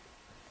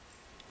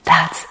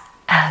 That's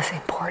as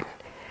important.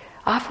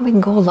 Often we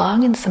can go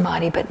along in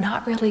samadhi but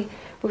not really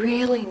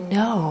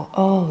know,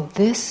 oh,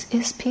 this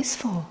is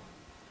peaceful.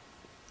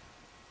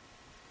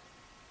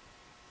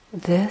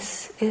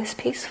 This is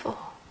peaceful.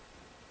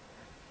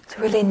 So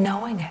really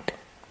knowing it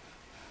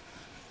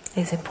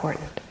is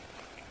important.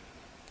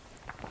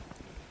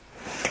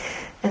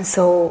 And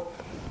so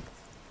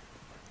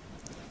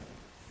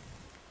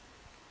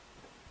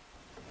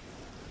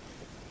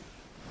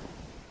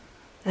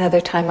another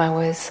time I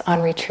was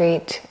on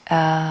retreat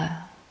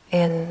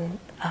and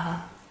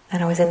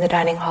I was in the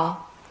dining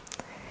hall,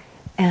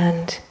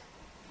 and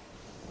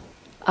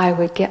I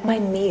would get my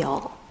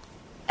meal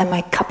and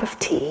my cup of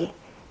tea,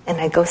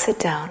 and I'd go sit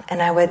down,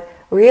 and I would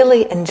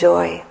really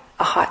enjoy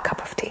a hot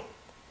cup of tea.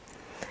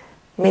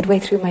 Midway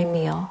through my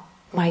meal,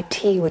 my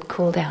tea would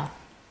cool down.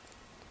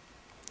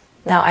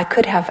 Now, I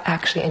could have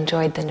actually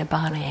enjoyed the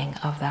Nibbana-ing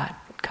of that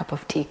cup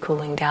of tea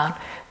cooling down.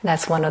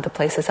 That's one of the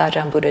places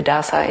Ajahn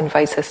Buddhadasa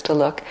invites us to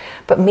look.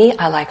 But me,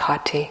 I like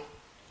hot tea.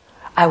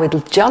 I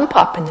would jump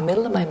up in the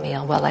middle of my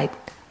meal while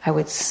I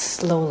would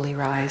slowly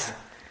rise.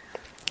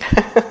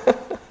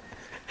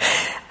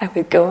 I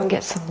would go and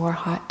get some more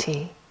hot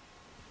tea,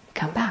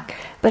 come back.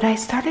 But I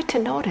started to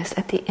notice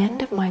at the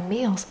end of my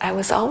meals, I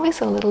was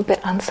always a little bit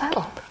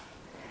unsettled.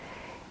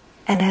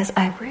 And as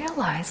I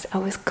realized, I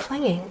was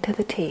clinging to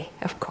the tea,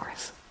 of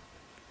course.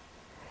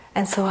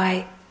 And so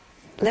I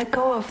let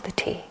go of the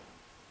tea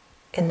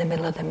in the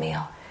middle of the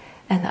meal.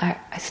 And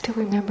I still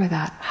remember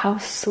that, how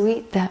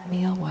sweet that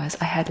meal was.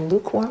 I had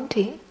lukewarm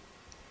tea,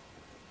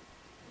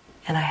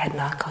 and I had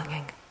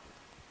non-clinging.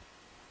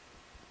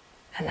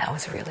 And that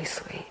was really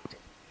sweet.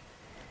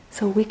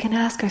 So we can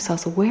ask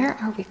ourselves, where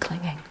are we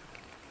clinging?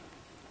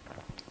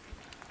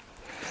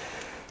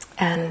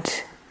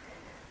 And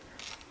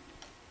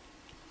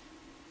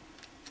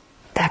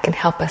that can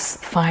help us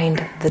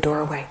find the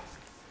doorway.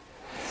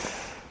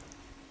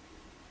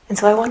 And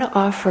so I want to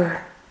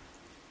offer,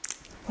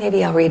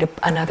 maybe I'll read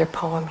another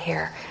poem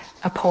here,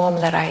 a poem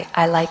that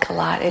I like a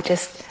lot. It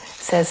just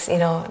says,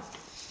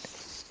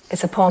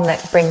 it's a poem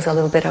that brings a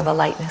little bit of a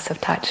lightness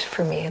of touch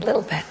for me, a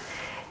little bit.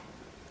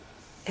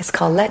 It's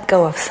called Let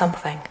Go of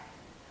Something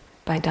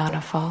by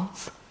Donna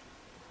Falls.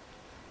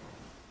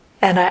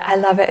 And I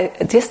love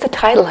it. Just the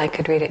title, I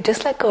could read it.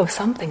 Just let go of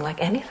something,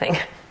 like anything.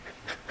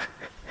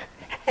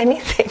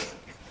 Anything.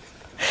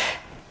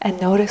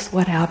 And notice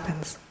what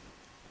happens.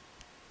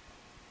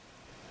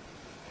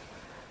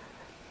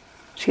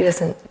 She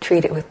doesn't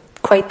treat it with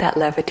quite that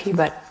levity,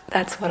 but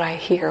that's what I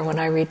hear when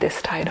I read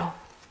this title.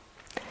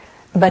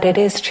 But it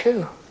is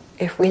true.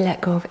 If we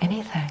let go of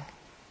anything,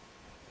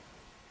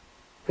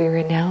 we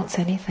renounce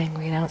anything,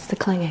 renounce the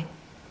clinging,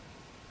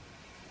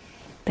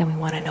 then we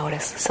want to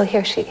notice. So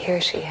here she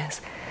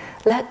is.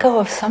 Let go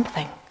of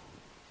something,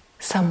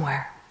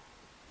 somewhere.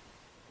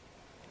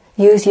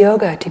 Use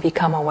yoga to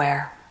become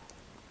aware,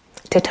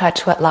 to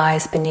touch what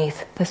lies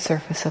beneath the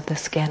surface of the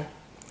skin.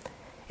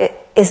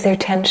 Is there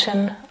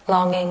tension,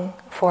 longing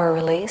for a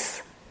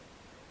release?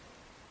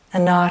 A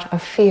knot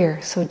of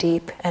fear so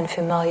deep and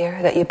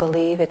familiar that you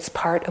believe it's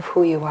part of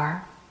who you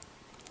are?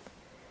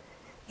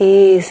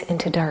 Ease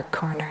into dark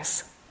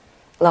corners,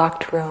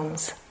 locked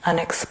rooms,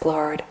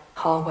 unexplored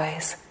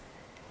hallways.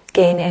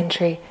 Gain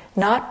entry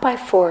not by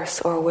force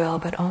or will,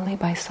 but only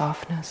by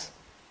softness.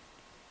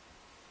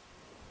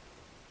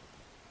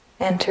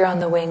 Enter on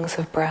the wings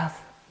of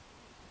breath,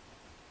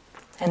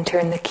 and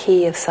turn the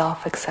key of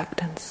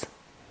self-acceptance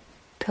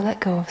to let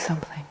go of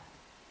something,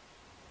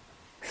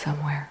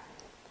 somewhere.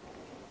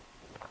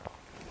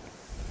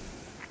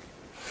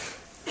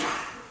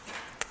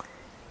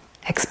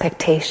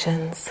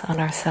 Expectations on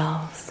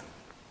ourselves.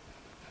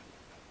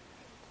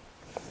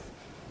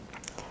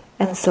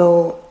 And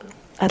so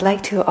I'd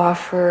like to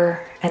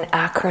offer an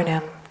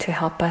acronym to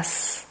help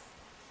us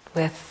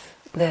with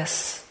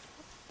this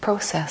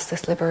process,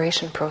 this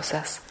liberation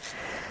process.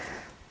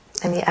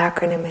 And the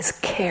acronym is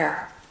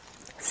CARE,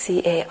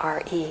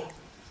 C-A-R-E.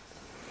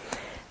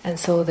 And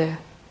so the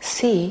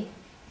C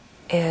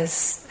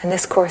is, and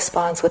this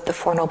corresponds with the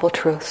Four Noble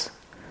Truths.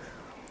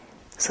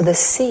 So the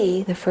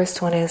C, the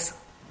first one, is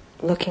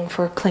looking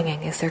for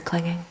clinging. Is there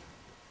clinging?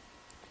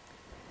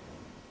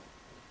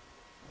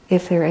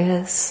 If there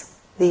is,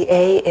 the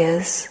A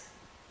is,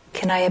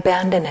 can I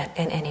abandon it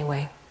in any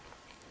way?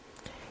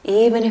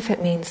 Even if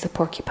it means the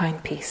porcupine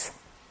piece.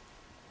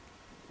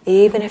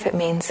 Even if it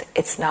means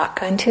it's not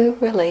going to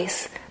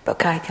release,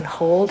 but I can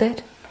hold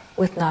it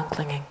with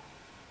non-clinging.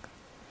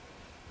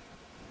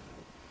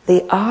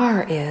 The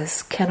R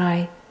is, can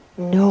I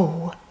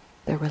know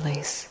the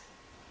release?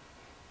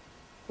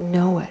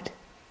 Know it.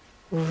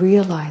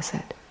 Realize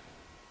it.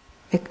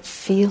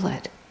 Feel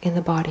it in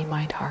the body,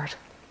 mind, heart.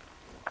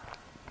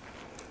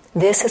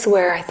 This is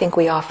where I think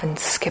we often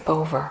skip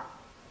over.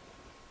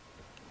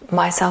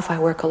 Myself, I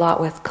work a lot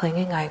with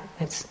clinging. I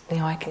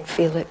can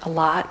feel it a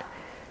lot.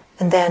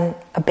 And then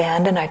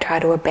abandon, I try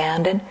to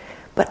abandon.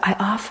 But I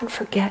often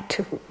forget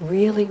to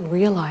really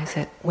realize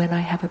it when I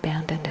have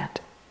abandoned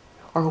it,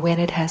 or when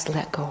it has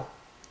let go.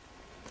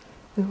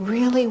 We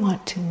really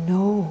want to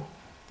know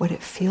what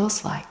it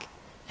feels like.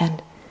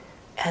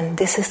 And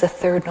this is the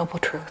third noble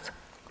truth,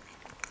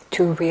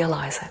 to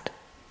realize it.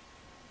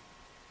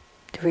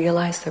 To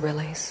realize the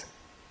release.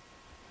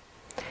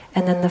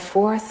 And then the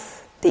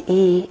fourth, the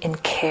E in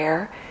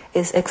care,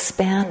 is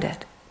expand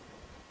it.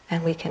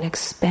 And we can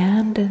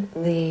expand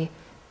the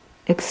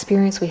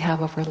experience we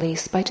have of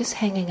release by just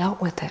hanging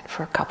out with it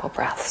for a couple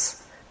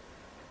breaths.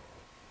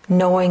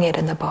 Knowing it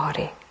in the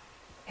body,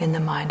 in the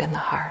mind and the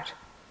heart.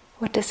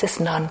 What does this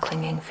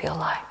non-clinging feel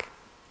like?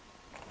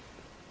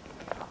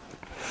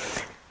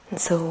 And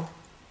so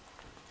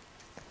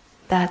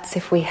that's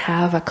if we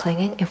have a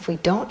clinging. If we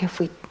don't,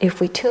 if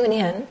we tune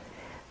in,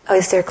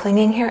 is there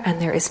clinging here?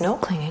 And there is no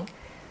clinging.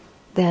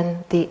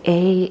 Then the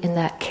A in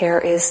that care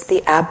is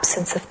the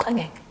absence of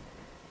clinging.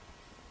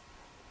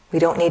 We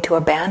don't need to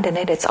abandon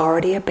it. It's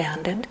already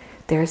abandoned.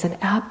 There's an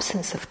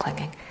absence of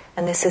clinging.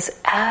 And this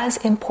is as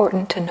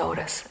important to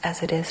notice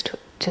as it is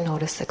to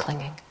notice the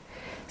clinging.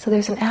 So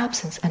there's an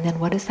absence. And then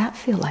what does that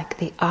feel like?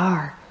 The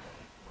R.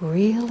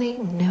 Really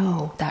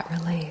know that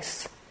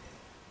release.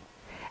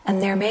 And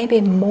there may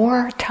be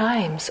more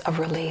times of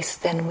release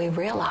than we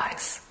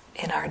realize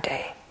in our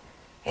day,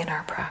 in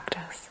our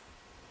practice.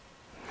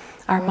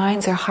 Our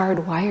minds are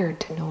hardwired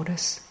to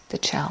notice the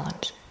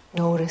challenge,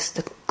 notice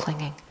the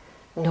clinging,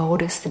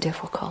 notice the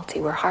difficulty.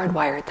 We're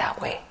hardwired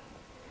that way.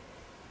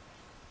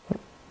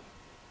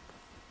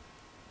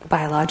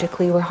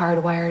 Biologically, we're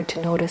hardwired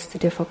to notice the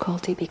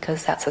difficulty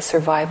because that's a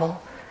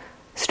survival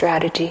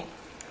strategy.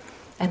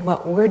 And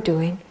what we're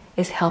doing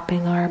is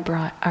helping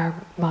our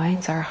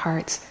minds, our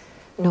hearts,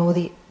 know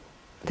the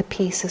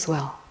peace as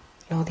well,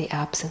 know the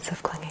absence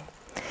of clinging.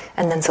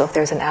 And then so if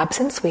there's an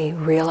absence, we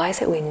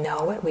realize it, we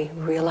know it, we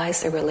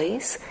realize the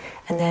release,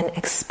 and then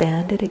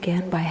expand it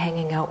again by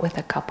hanging out with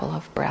a couple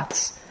of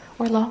breaths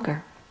or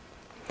longer.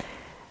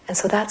 And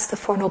so that's the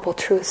Four Noble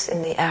Truths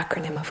in the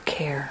acronym of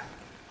CARE.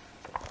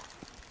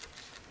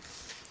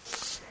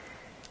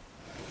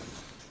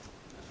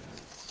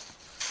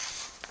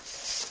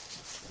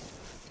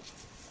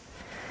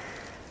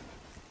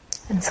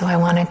 And so I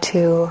wanted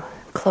to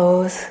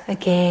close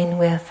again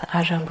with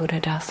Ajahn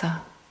Buddhadasa.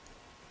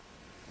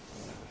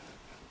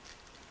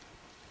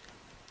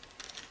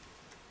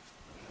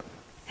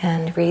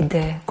 And read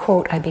the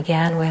quote I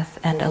began with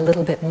and a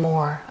little bit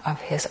more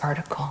of his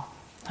article,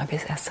 of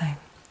his essay.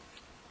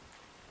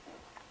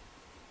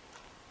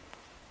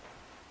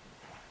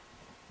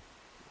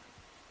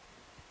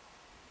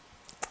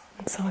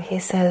 And so he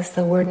says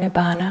the word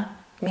Nibbana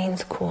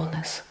means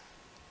coolness.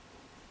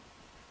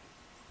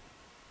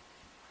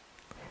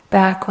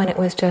 Back when it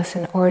was just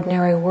an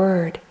ordinary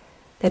word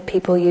that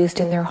people used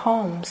in their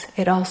homes,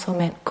 it also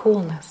meant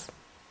coolness.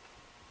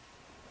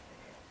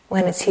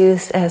 When it's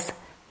used as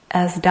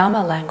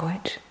Dhamma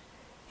language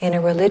in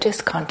a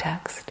religious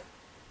context,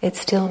 it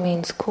still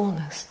means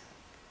coolness,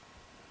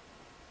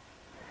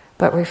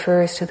 but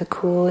refers to the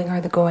cooling or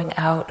the going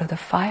out of the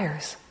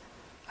fires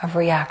of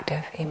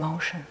reactive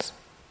emotions.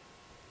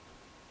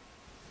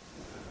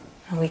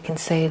 And we can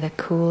say the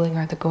cooling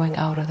or the going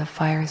out of the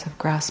fires of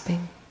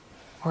grasping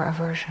or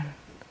aversion,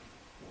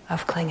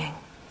 of clinging.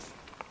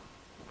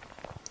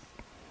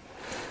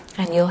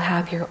 And you'll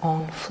have your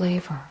own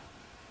flavor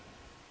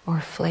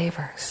or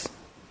flavors.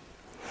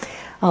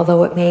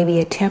 Although it may be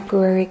a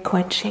temporary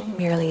quenching,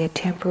 merely a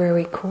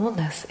temporary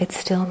coolness, it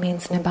still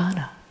means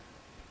Nibbana,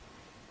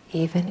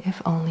 even if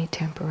only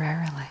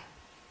temporarily.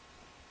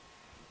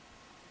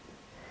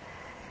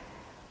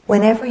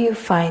 Whenever you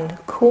find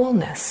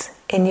coolness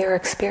in your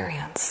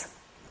experience,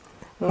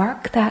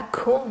 mark that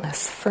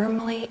coolness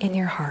firmly in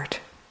your heart.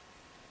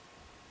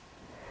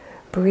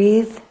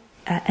 Breathe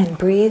and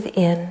breathe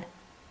in,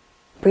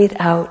 breathe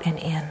out and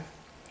in.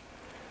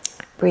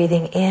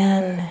 Breathing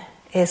in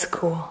is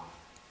cool.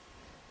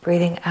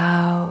 Breathing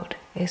out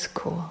is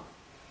cool.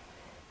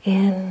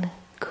 In,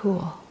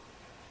 cool.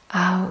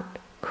 Out,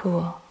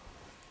 cool.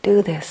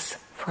 Do this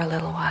for a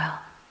little while.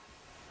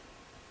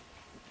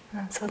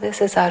 And so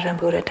this is Ajahn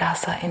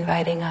Buddhadasa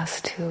inviting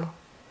us to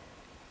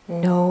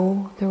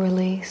know the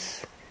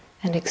release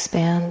and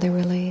expand the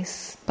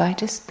release by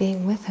just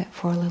being with it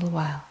for a little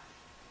while.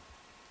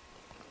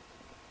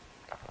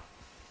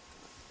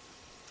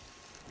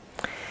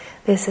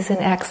 This is an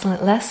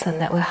excellent lesson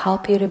that will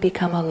help you to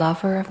become a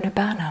lover of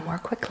Nibbana more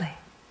quickly.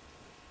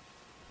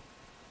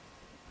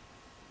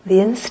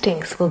 The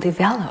instincts will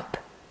develop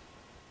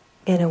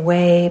in a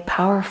way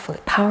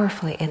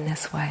powerfully in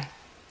this way.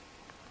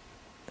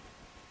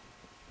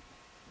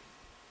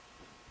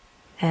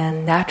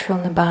 And natural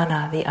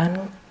Nibbana, the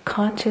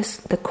unconscious,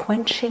 the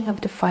quenching of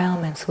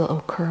defilements will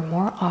occur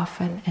more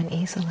often and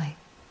easily.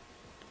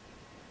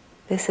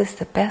 This is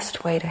the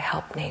best way to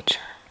help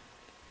nature.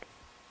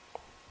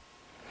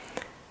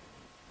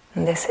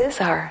 And this is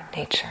our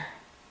nature.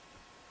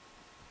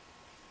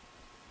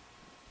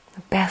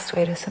 The best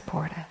way to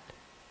support it.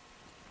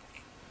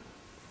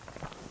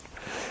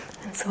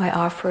 And so I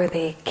offer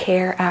the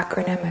CARE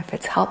acronym if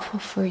it's helpful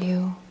for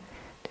you,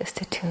 just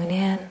to tune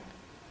in.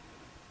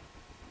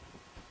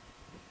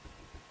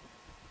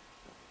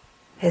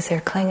 Is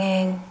there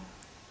clinging?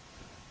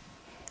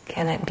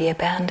 Can it be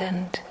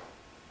abandoned?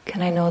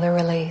 Can I know the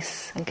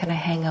release? And can I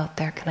hang out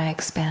there? Can I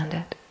expand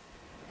it?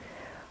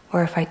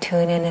 Or if I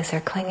tune in, is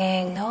there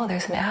clinging? No,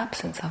 there's an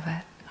absence of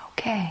it.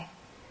 Okay.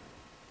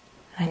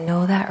 I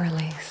know that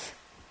release.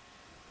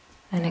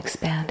 And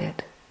expand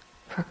it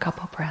for a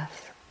couple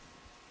breaths.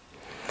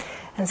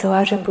 And so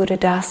Ajahn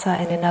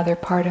Buddhadasa, in another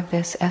part of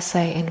this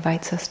essay,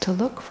 invites us to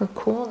look for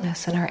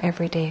coolness in our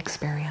everyday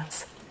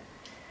experience.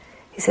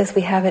 He says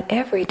we have it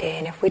every day,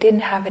 and if we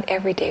didn't have it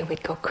every day,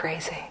 we'd go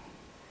crazy.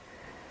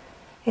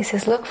 He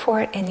says look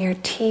for it in your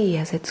tea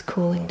as it's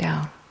cooling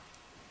down.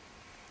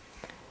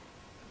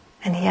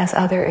 And he has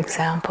other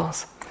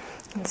examples.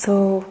 And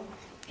so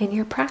in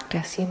your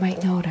practice, you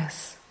might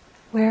notice,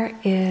 where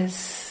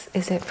is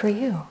it for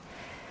you?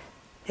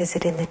 Is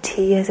it in the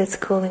tea as it's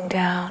cooling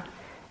down?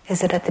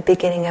 Is it at the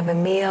beginning of a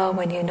meal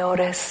when you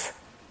notice?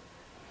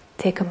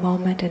 Take a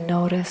moment and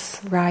notice,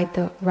 ride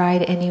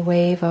any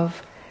wave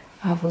of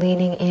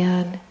leaning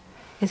in.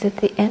 Is it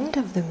the end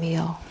of the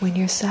meal when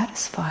you're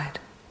satisfied?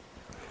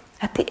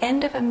 At the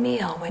end of a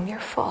meal when you're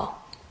full,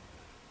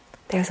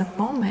 there's a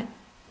moment,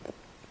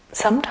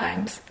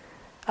 sometimes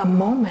a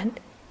moment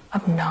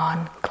of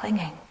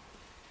non-clinging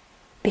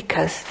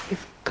because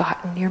you've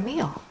gotten your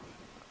meal.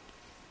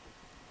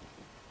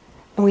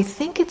 And we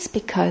think it's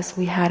because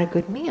we had a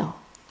good meal,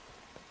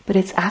 but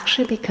it's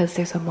actually because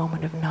there's a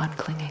moment of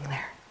non-clinging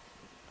there.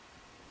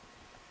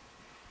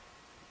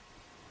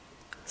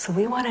 So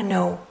we want to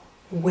know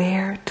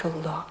where to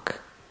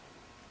look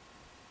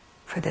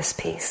for this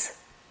peace.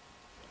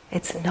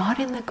 It's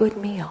not in the good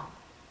meal.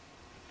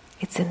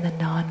 It's in the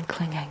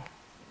non-clinging.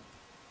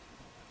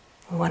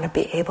 We want to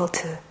be able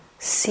to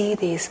see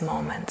these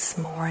moments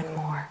more and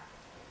more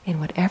in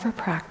whatever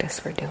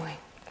practice we're doing.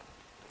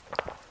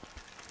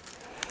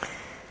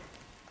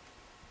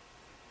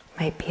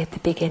 Might be at the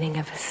beginning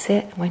of a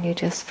sit when you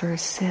just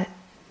first sit.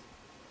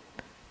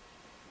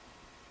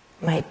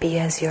 Might be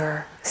as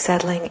you're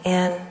settling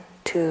in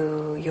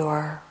to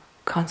your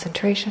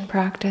concentration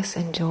practice,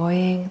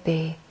 enjoying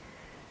the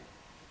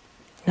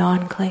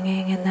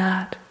non-clinging in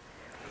that.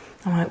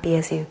 It might be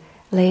as you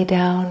lay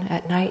down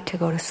at night to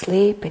go to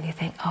sleep and you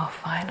think, oh,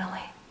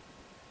 finally.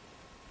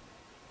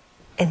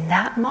 In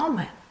that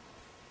moment,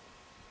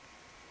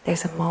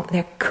 there's a moment.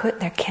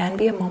 There can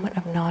be a moment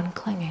of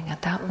non-clinging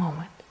at that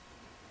moment.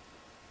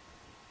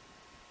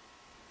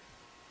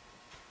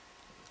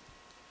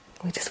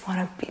 We just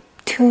want to be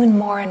tuned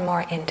more and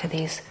more into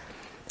these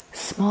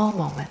small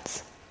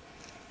moments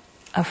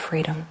of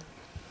freedom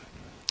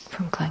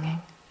from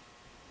clinging,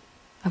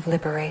 of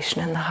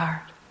liberation in the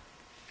heart.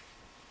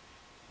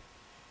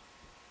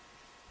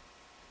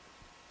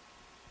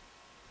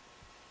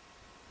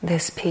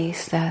 This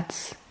peace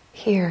that's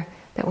here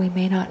that we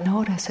may not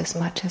notice as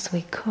much as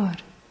we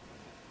could.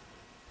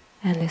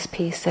 And this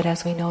peace that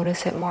as we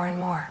notice it more and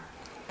more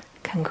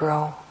can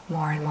grow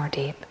more and more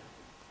deep.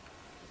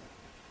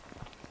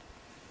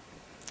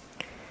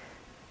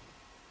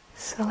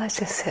 So let's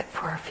just sit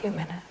for a few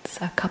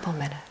minutes, a couple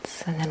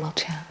minutes, and then we'll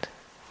chant.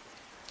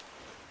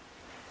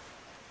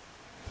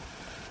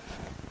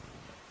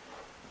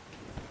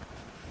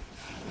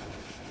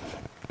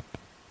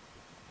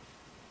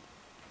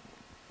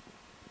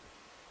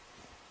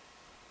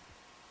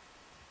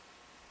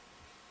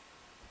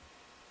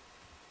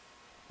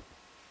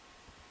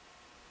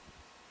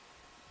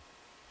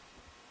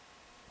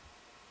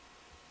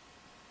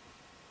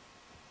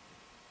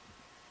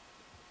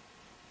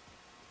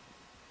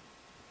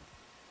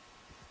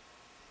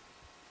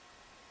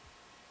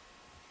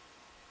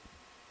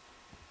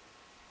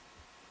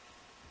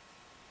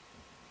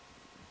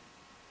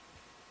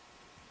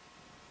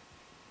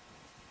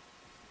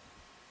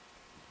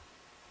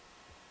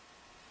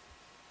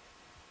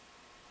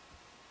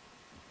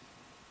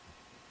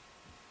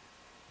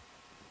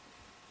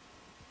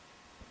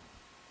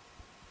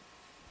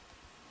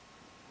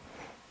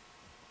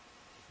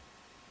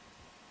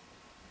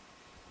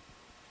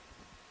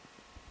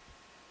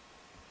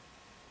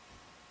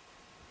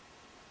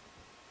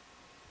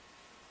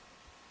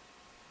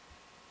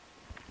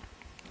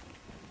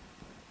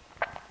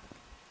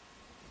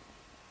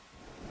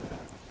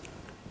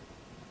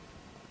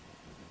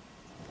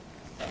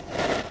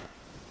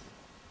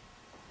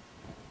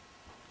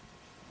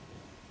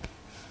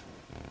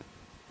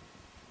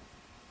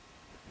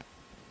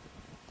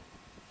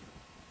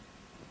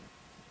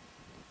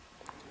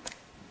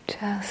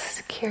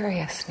 Just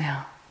curious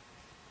now.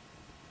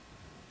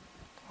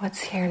 What's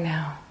here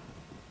now?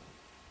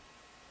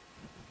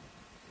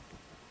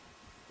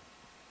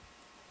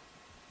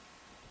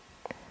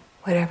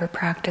 Whatever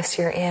practice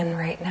you're in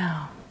right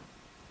now.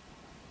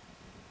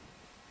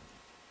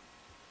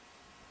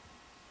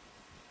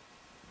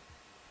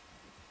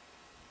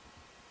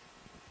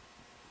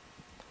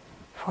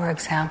 For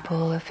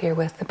example, if you're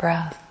with the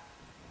breath,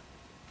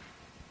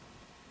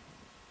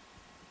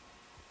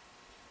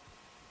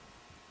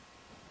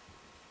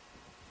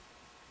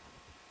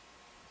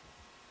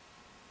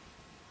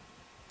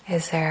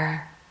 is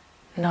there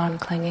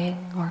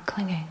non-clinging or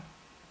clinging?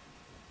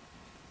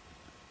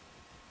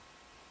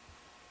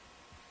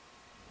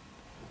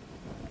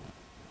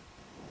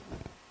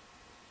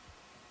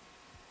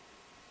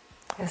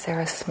 Is there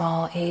a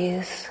small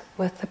ease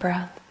with the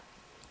breath?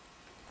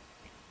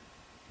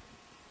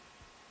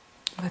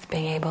 With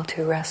being able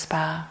to rest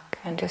back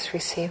and just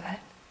receive it?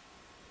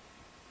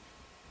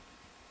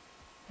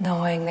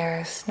 Knowing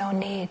there's no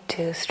need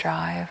to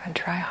strive and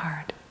try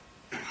hard.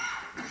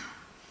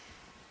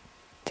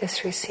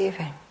 Just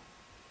receiving.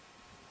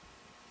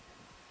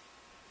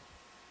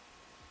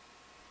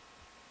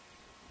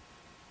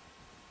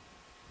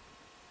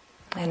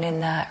 And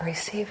in that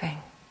receiving,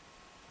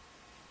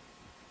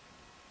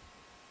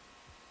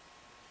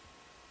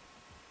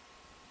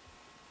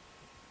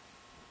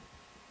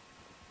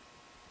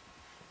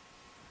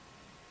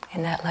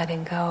 in that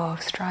letting go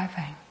of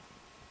striving,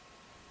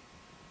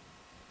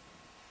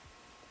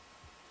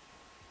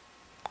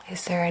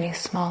 is there any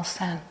small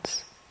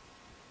sense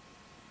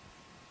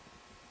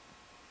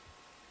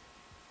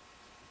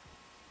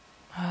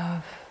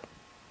of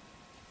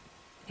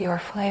your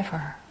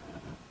flavor,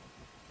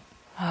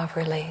 of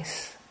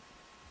release,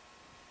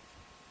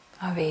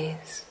 of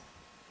ease?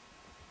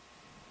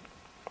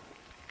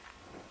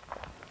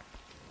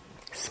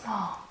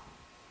 Small.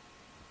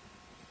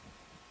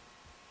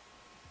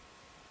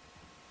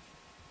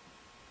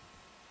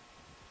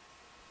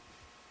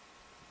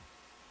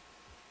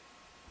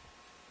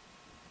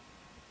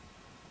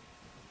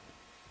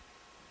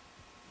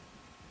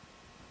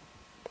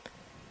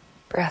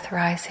 Breath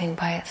rising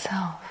by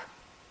itself.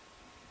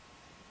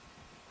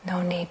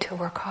 No need to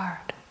work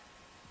hard.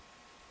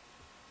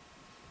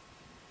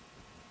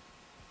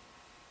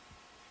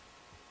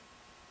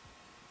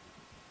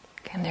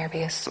 Can there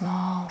be a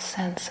small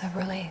sense of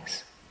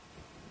release?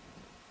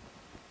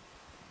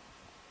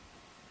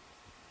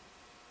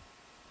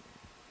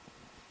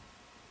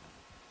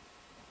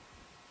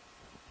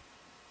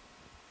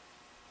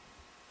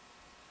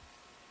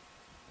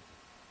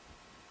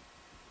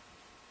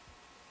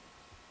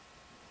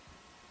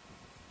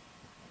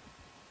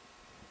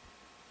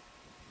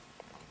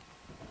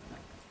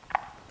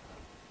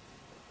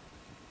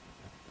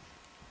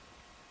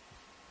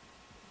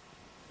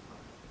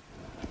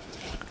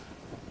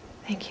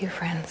 Thank you,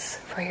 friends,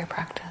 for your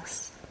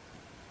practice.